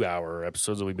usual 2-hour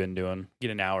episodes that we've been doing.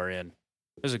 Get an hour in.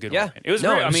 It was a good Yeah. one. It was no,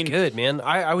 very, it was good, man.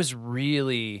 I was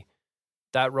really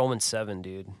that Romans 7,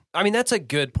 dude. I mean, that's a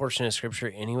good portion of scripture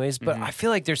anyways, but Mhm. I feel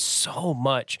like there's so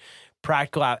much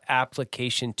practical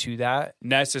application to that.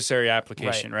 necessary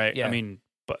application, right? yeah. I mean,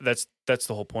 but that's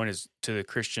the whole point is to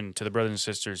the brothers and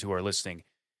sisters who are listening.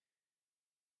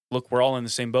 Look, we're all in the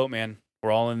same boat, man.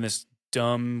 We're all in this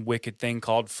dumb, wicked thing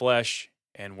called flesh,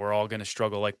 and we're all going to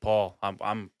struggle like Paul.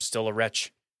 I'm still a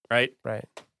wretch, right? Right.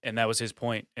 And that was his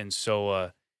point. And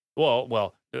so,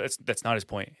 well, that's not his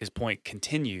point. His point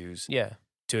continues Yeah.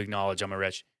 to acknowledge I'm a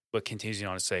wretch, but continues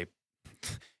on to say,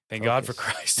 "Thank God for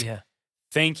Focus. Christ. Yeah.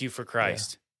 Thank you for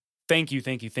Christ. Thank you,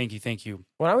 thank you, thank you, thank you."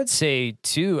 Well, I would say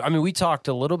too, I mean, we talked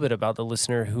a little bit about the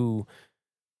listener who,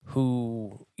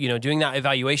 doing that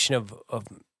evaluation of,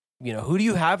 who do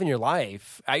you have in your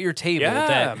life at your table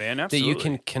Yeah, man, that absolutely. you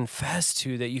can confess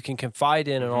to, that you can confide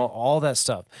in, and Mhm. all that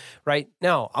stuff. Right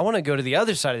now, I want to go to the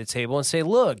other side of the table and say,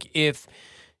 look, if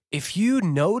you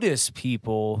notice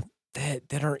people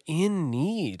that are in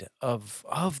need of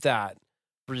that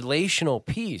relational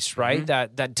piece, right?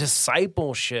 Mhm. That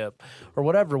discipleship or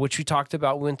whatever, which we talked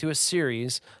about. We went through a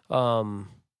series.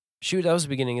 That was the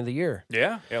beginning of the year.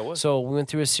 Yeah, it was. So we went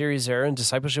through a series there, and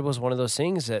discipleship was one of those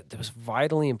things that was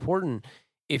vitally important.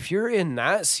 If you're in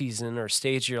that season or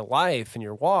stage of your life and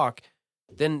your walk,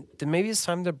 then maybe it's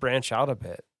time to branch out a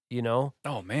bit. you know?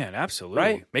 Oh man, absolutely.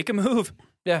 Right? Make a move.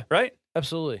 Yeah. Right?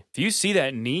 Absolutely. If you see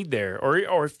that need there,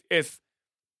 or if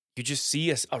you just see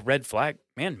a red flag,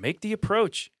 man, make the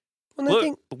approach. Well, I Look,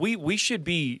 think, we should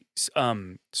be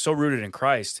so rooted in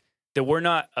Christ that we're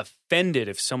not offended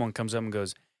if someone comes up and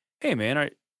goes, "Hey, man,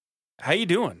 how you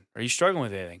doing? Are you struggling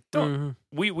with anything?" Don't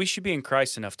we should be in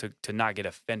Christ enough to not get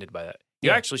offended by that. You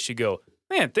Yeah. actually should go,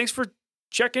 "Man, thanks for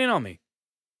checking in on me.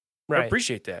 I right.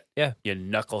 appreciate that." Yeah. You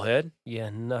knucklehead. Yeah,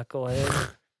 knucklehead.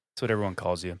 That's what everyone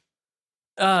calls you.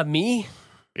 Me?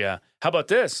 Yeah. How about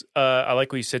this? I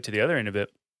like what you said to the other end of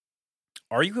it.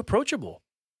 Are you approachable?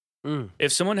 Mm.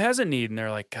 If someone has a need and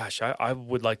they're like, "Gosh, I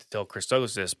would like to tell Chris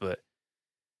Douglas this, but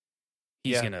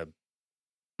he's Yeah. gonna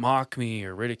mock me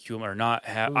or ridicule me or not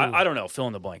have," Ooh. I don't know, fill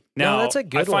in the blank. No, Now, that's a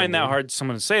good I find one, that dude. hard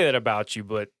someone to say that about you,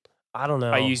 but I don't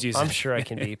know. I use you as I'm a- sure I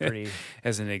can be pretty,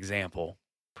 as an example,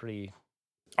 pretty,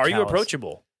 are you Callous.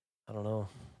 approachable? I don't know.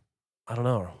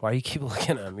 Why you keep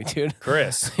looking at me, dude?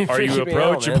 Chris, You're are you freaking me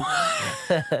out, approachable?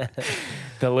 man.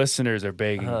 The listeners are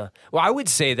begging. Well, I would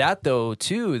say that though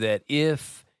too. That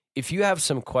if you have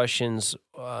some questions,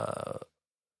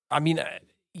 I mean,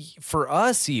 for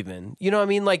us even, you know, what I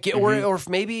mean, like, Mhm. or if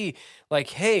maybe like,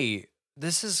 hey,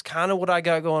 this is kind of what I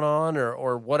got going on,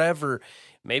 or whatever.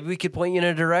 Maybe we could point you in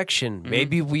a direction. Mhm.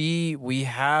 Maybe we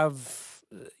have,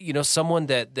 you know, someone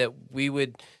that we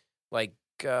would like.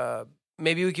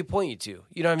 Maybe we could point you to,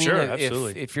 you know what I mean? Sure, If-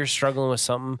 absolutely. If you're struggling with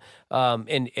something,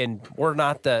 and we're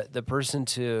not the person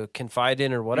to confide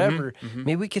in or whatever, Mhm.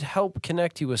 maybe we could help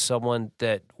connect you with someone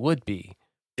that would be,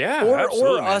 Yeah, or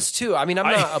absolutely, man. us too. I mean, I'm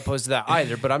not opposed to that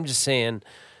either, but I'm just saying,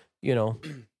 you know,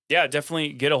 Yeah,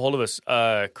 definitely get a hold of us.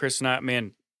 Chris and I,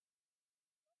 man,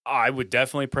 I would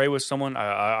definitely pray with someone.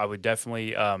 I would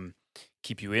definitely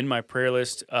keep you in my prayer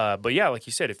list. But yeah, like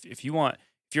you said, if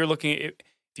you're looking, if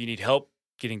you need help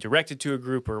getting directed to a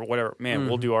group or whatever, man,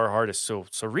 we'll Mhm. do our hardest. So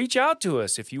reach out to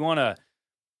us if you want to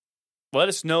let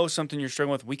us know something you're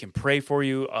struggling with. We can pray for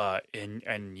you.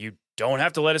 And you don't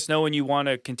have to let us know when you want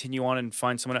to continue on and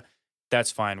find someone.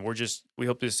 That's fine. We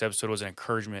hope this episode was an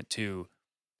encouragement to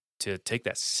take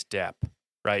that step,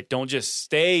 right? Don't just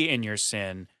stay in your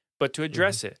sin, but to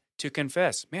address it, to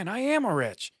confess. Man, I am a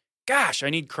wretch. Gosh,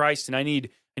 I need Christ, and I need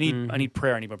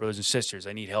prayer. I need my brothers and sisters.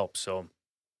 I need help. So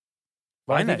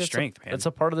Well, I find think that that's strength, man. That's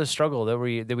a part of the struggle that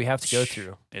we have to go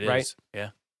through. It is, right? yeah.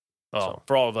 Oh, So.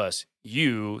 for all of us,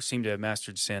 you seem to have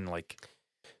mastered sin like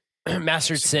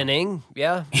Mastered sinning,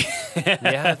 yeah,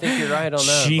 yeah. I think you're right on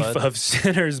that. chief bud. of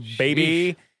sinners,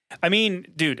 baby. I mean,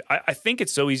 dude, I think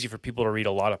it's so easy for people to read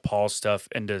a lot of Paul's stuff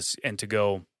and to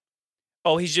go,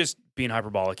 "Oh, he's just being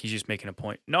hyperbolic. He's just making a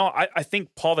point." No, I think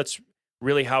Paul, that's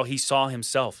really how he saw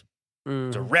himself.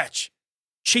 As a Mhm. wretch,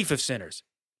 chief of sinners,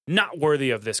 not worthy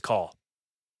of this call.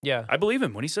 Yeah. I believe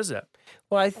him when he says that.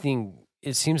 Well, I think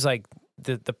it seems like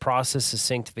the process of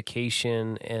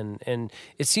sanctification, and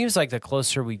it seems like the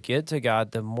closer we get to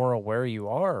God, the more aware you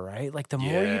are, right? Like the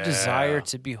more you desire Yeah.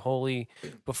 to be holy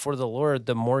before the Lord,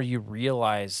 the more you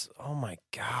realize, oh my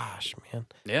gosh, man,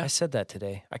 Yeah. I said that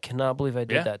today. I cannot believe I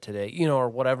did Yeah. that today, you know, or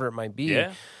whatever it might be.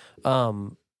 Yeah.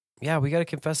 Yeah, we got to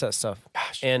confess that stuff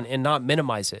Gosh. and not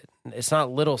minimize it. It's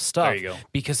not little stuff. There you go.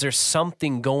 Because there's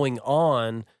something going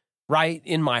on right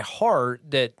in my heart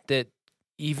that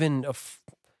even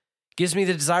gives me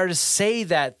the desire to say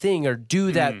that thing or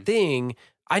do that thing.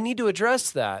 I need to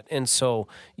address that. And so,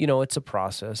 you know, it's a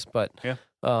process, but Yeah.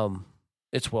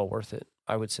 it's well worth it,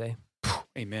 I would say.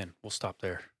 Amen. We'll stop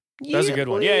there. That's a good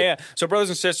one. Yeah, yeah. So, brothers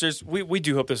and sisters, we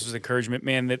do hope this was encouragement,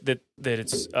 man. That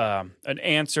it's an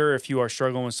answer if you are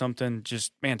struggling with something.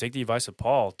 Just, man, take the advice of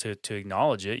Paul to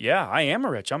acknowledge it. Yeah, I am a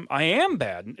wretch. I am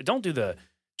bad. Don't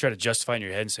try to justify in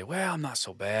your head and say, well, I'm not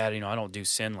so bad. You know, I don't do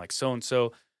sin like so and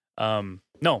so.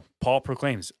 No, Paul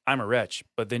proclaims, I'm a wretch.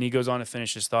 But then he goes on to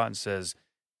finish his thought and says,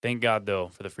 thank God though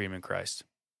for the freedom in Christ.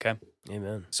 Okay.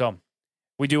 Amen. So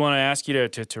we do want to ask you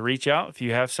to reach out if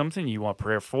you have something you want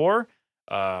prayer for.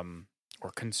 Or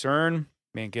concern,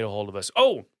 man, get a hold of us.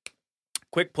 Oh,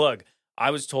 quick plug. I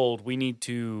was told we need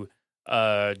to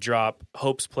drop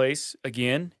Hope's Place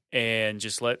again and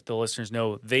just let the listeners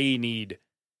know they need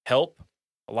help.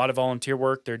 A lot of volunteer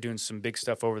work. They're doing some big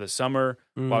stuff over the summer,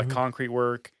 a lot of Mhm. concrete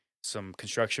work, some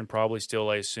construction probably still,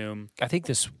 I assume. I think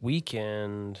this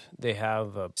weekend they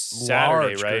have a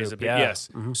Saturday, large right? group. Is a big, yeah. yes.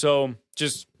 Mhm. So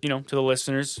just, to the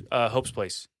listeners, Hope's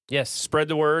Place. Yes. Spread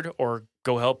the word or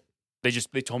go help. They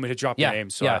told me to drop Yeah. the name.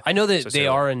 So yeah. I know that so they say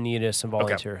are in need of some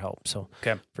volunteer help. So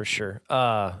Okay. for sure.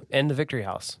 And the Victory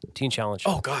House Teen Challenge.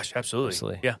 Oh gosh, absolutely.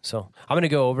 Absolutely. Yeah. So I'm going to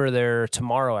go over there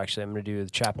tomorrow. Actually, I'm going to do the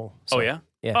chapel. So, Oh yeah.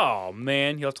 Yeah. Oh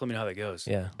man, you'll have to let me know how that goes.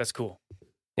 Yeah. That's cool.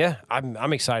 Yeah,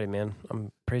 I'm excited, man.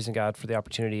 I'm praising God for the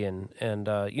opportunity and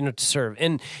to serve.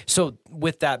 And so,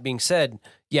 with that being said,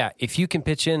 yeah, if you can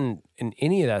pitch in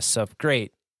any of that stuff,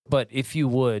 great. But if you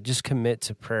would just commit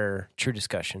to prayer, true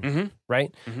discussion,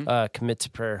 right? Commit to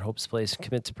prayer, Hope's Place.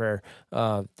 Commit to prayer,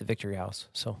 the Victory House.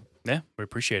 So Yeah, we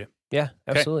appreciate it. yeah,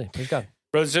 absolutely. Praise God.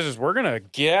 Brothers and sisters, we're going to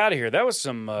get out of here. That was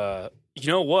some, you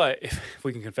know what, if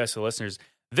we can confess to the listeners,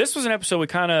 this was an episode we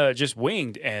kind of just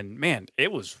winged, and man,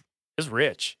 it was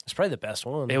rich. It's probably the best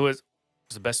one. It was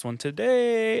the best one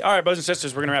today. All right, brothers and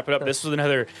sisters, we're going to wrap it up. This was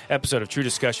another episode of True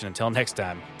Discussion. Until next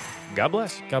time, God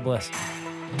bless. God bless.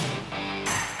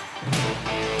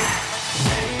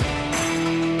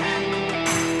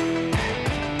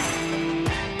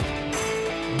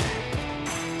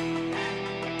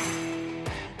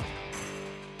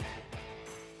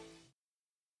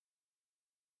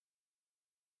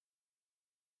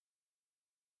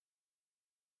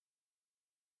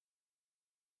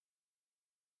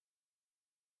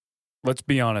 Let's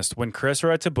be honest. When Chris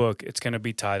writes a book, it's going to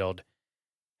be titled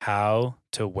How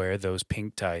to Wear Those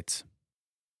Pink Tights.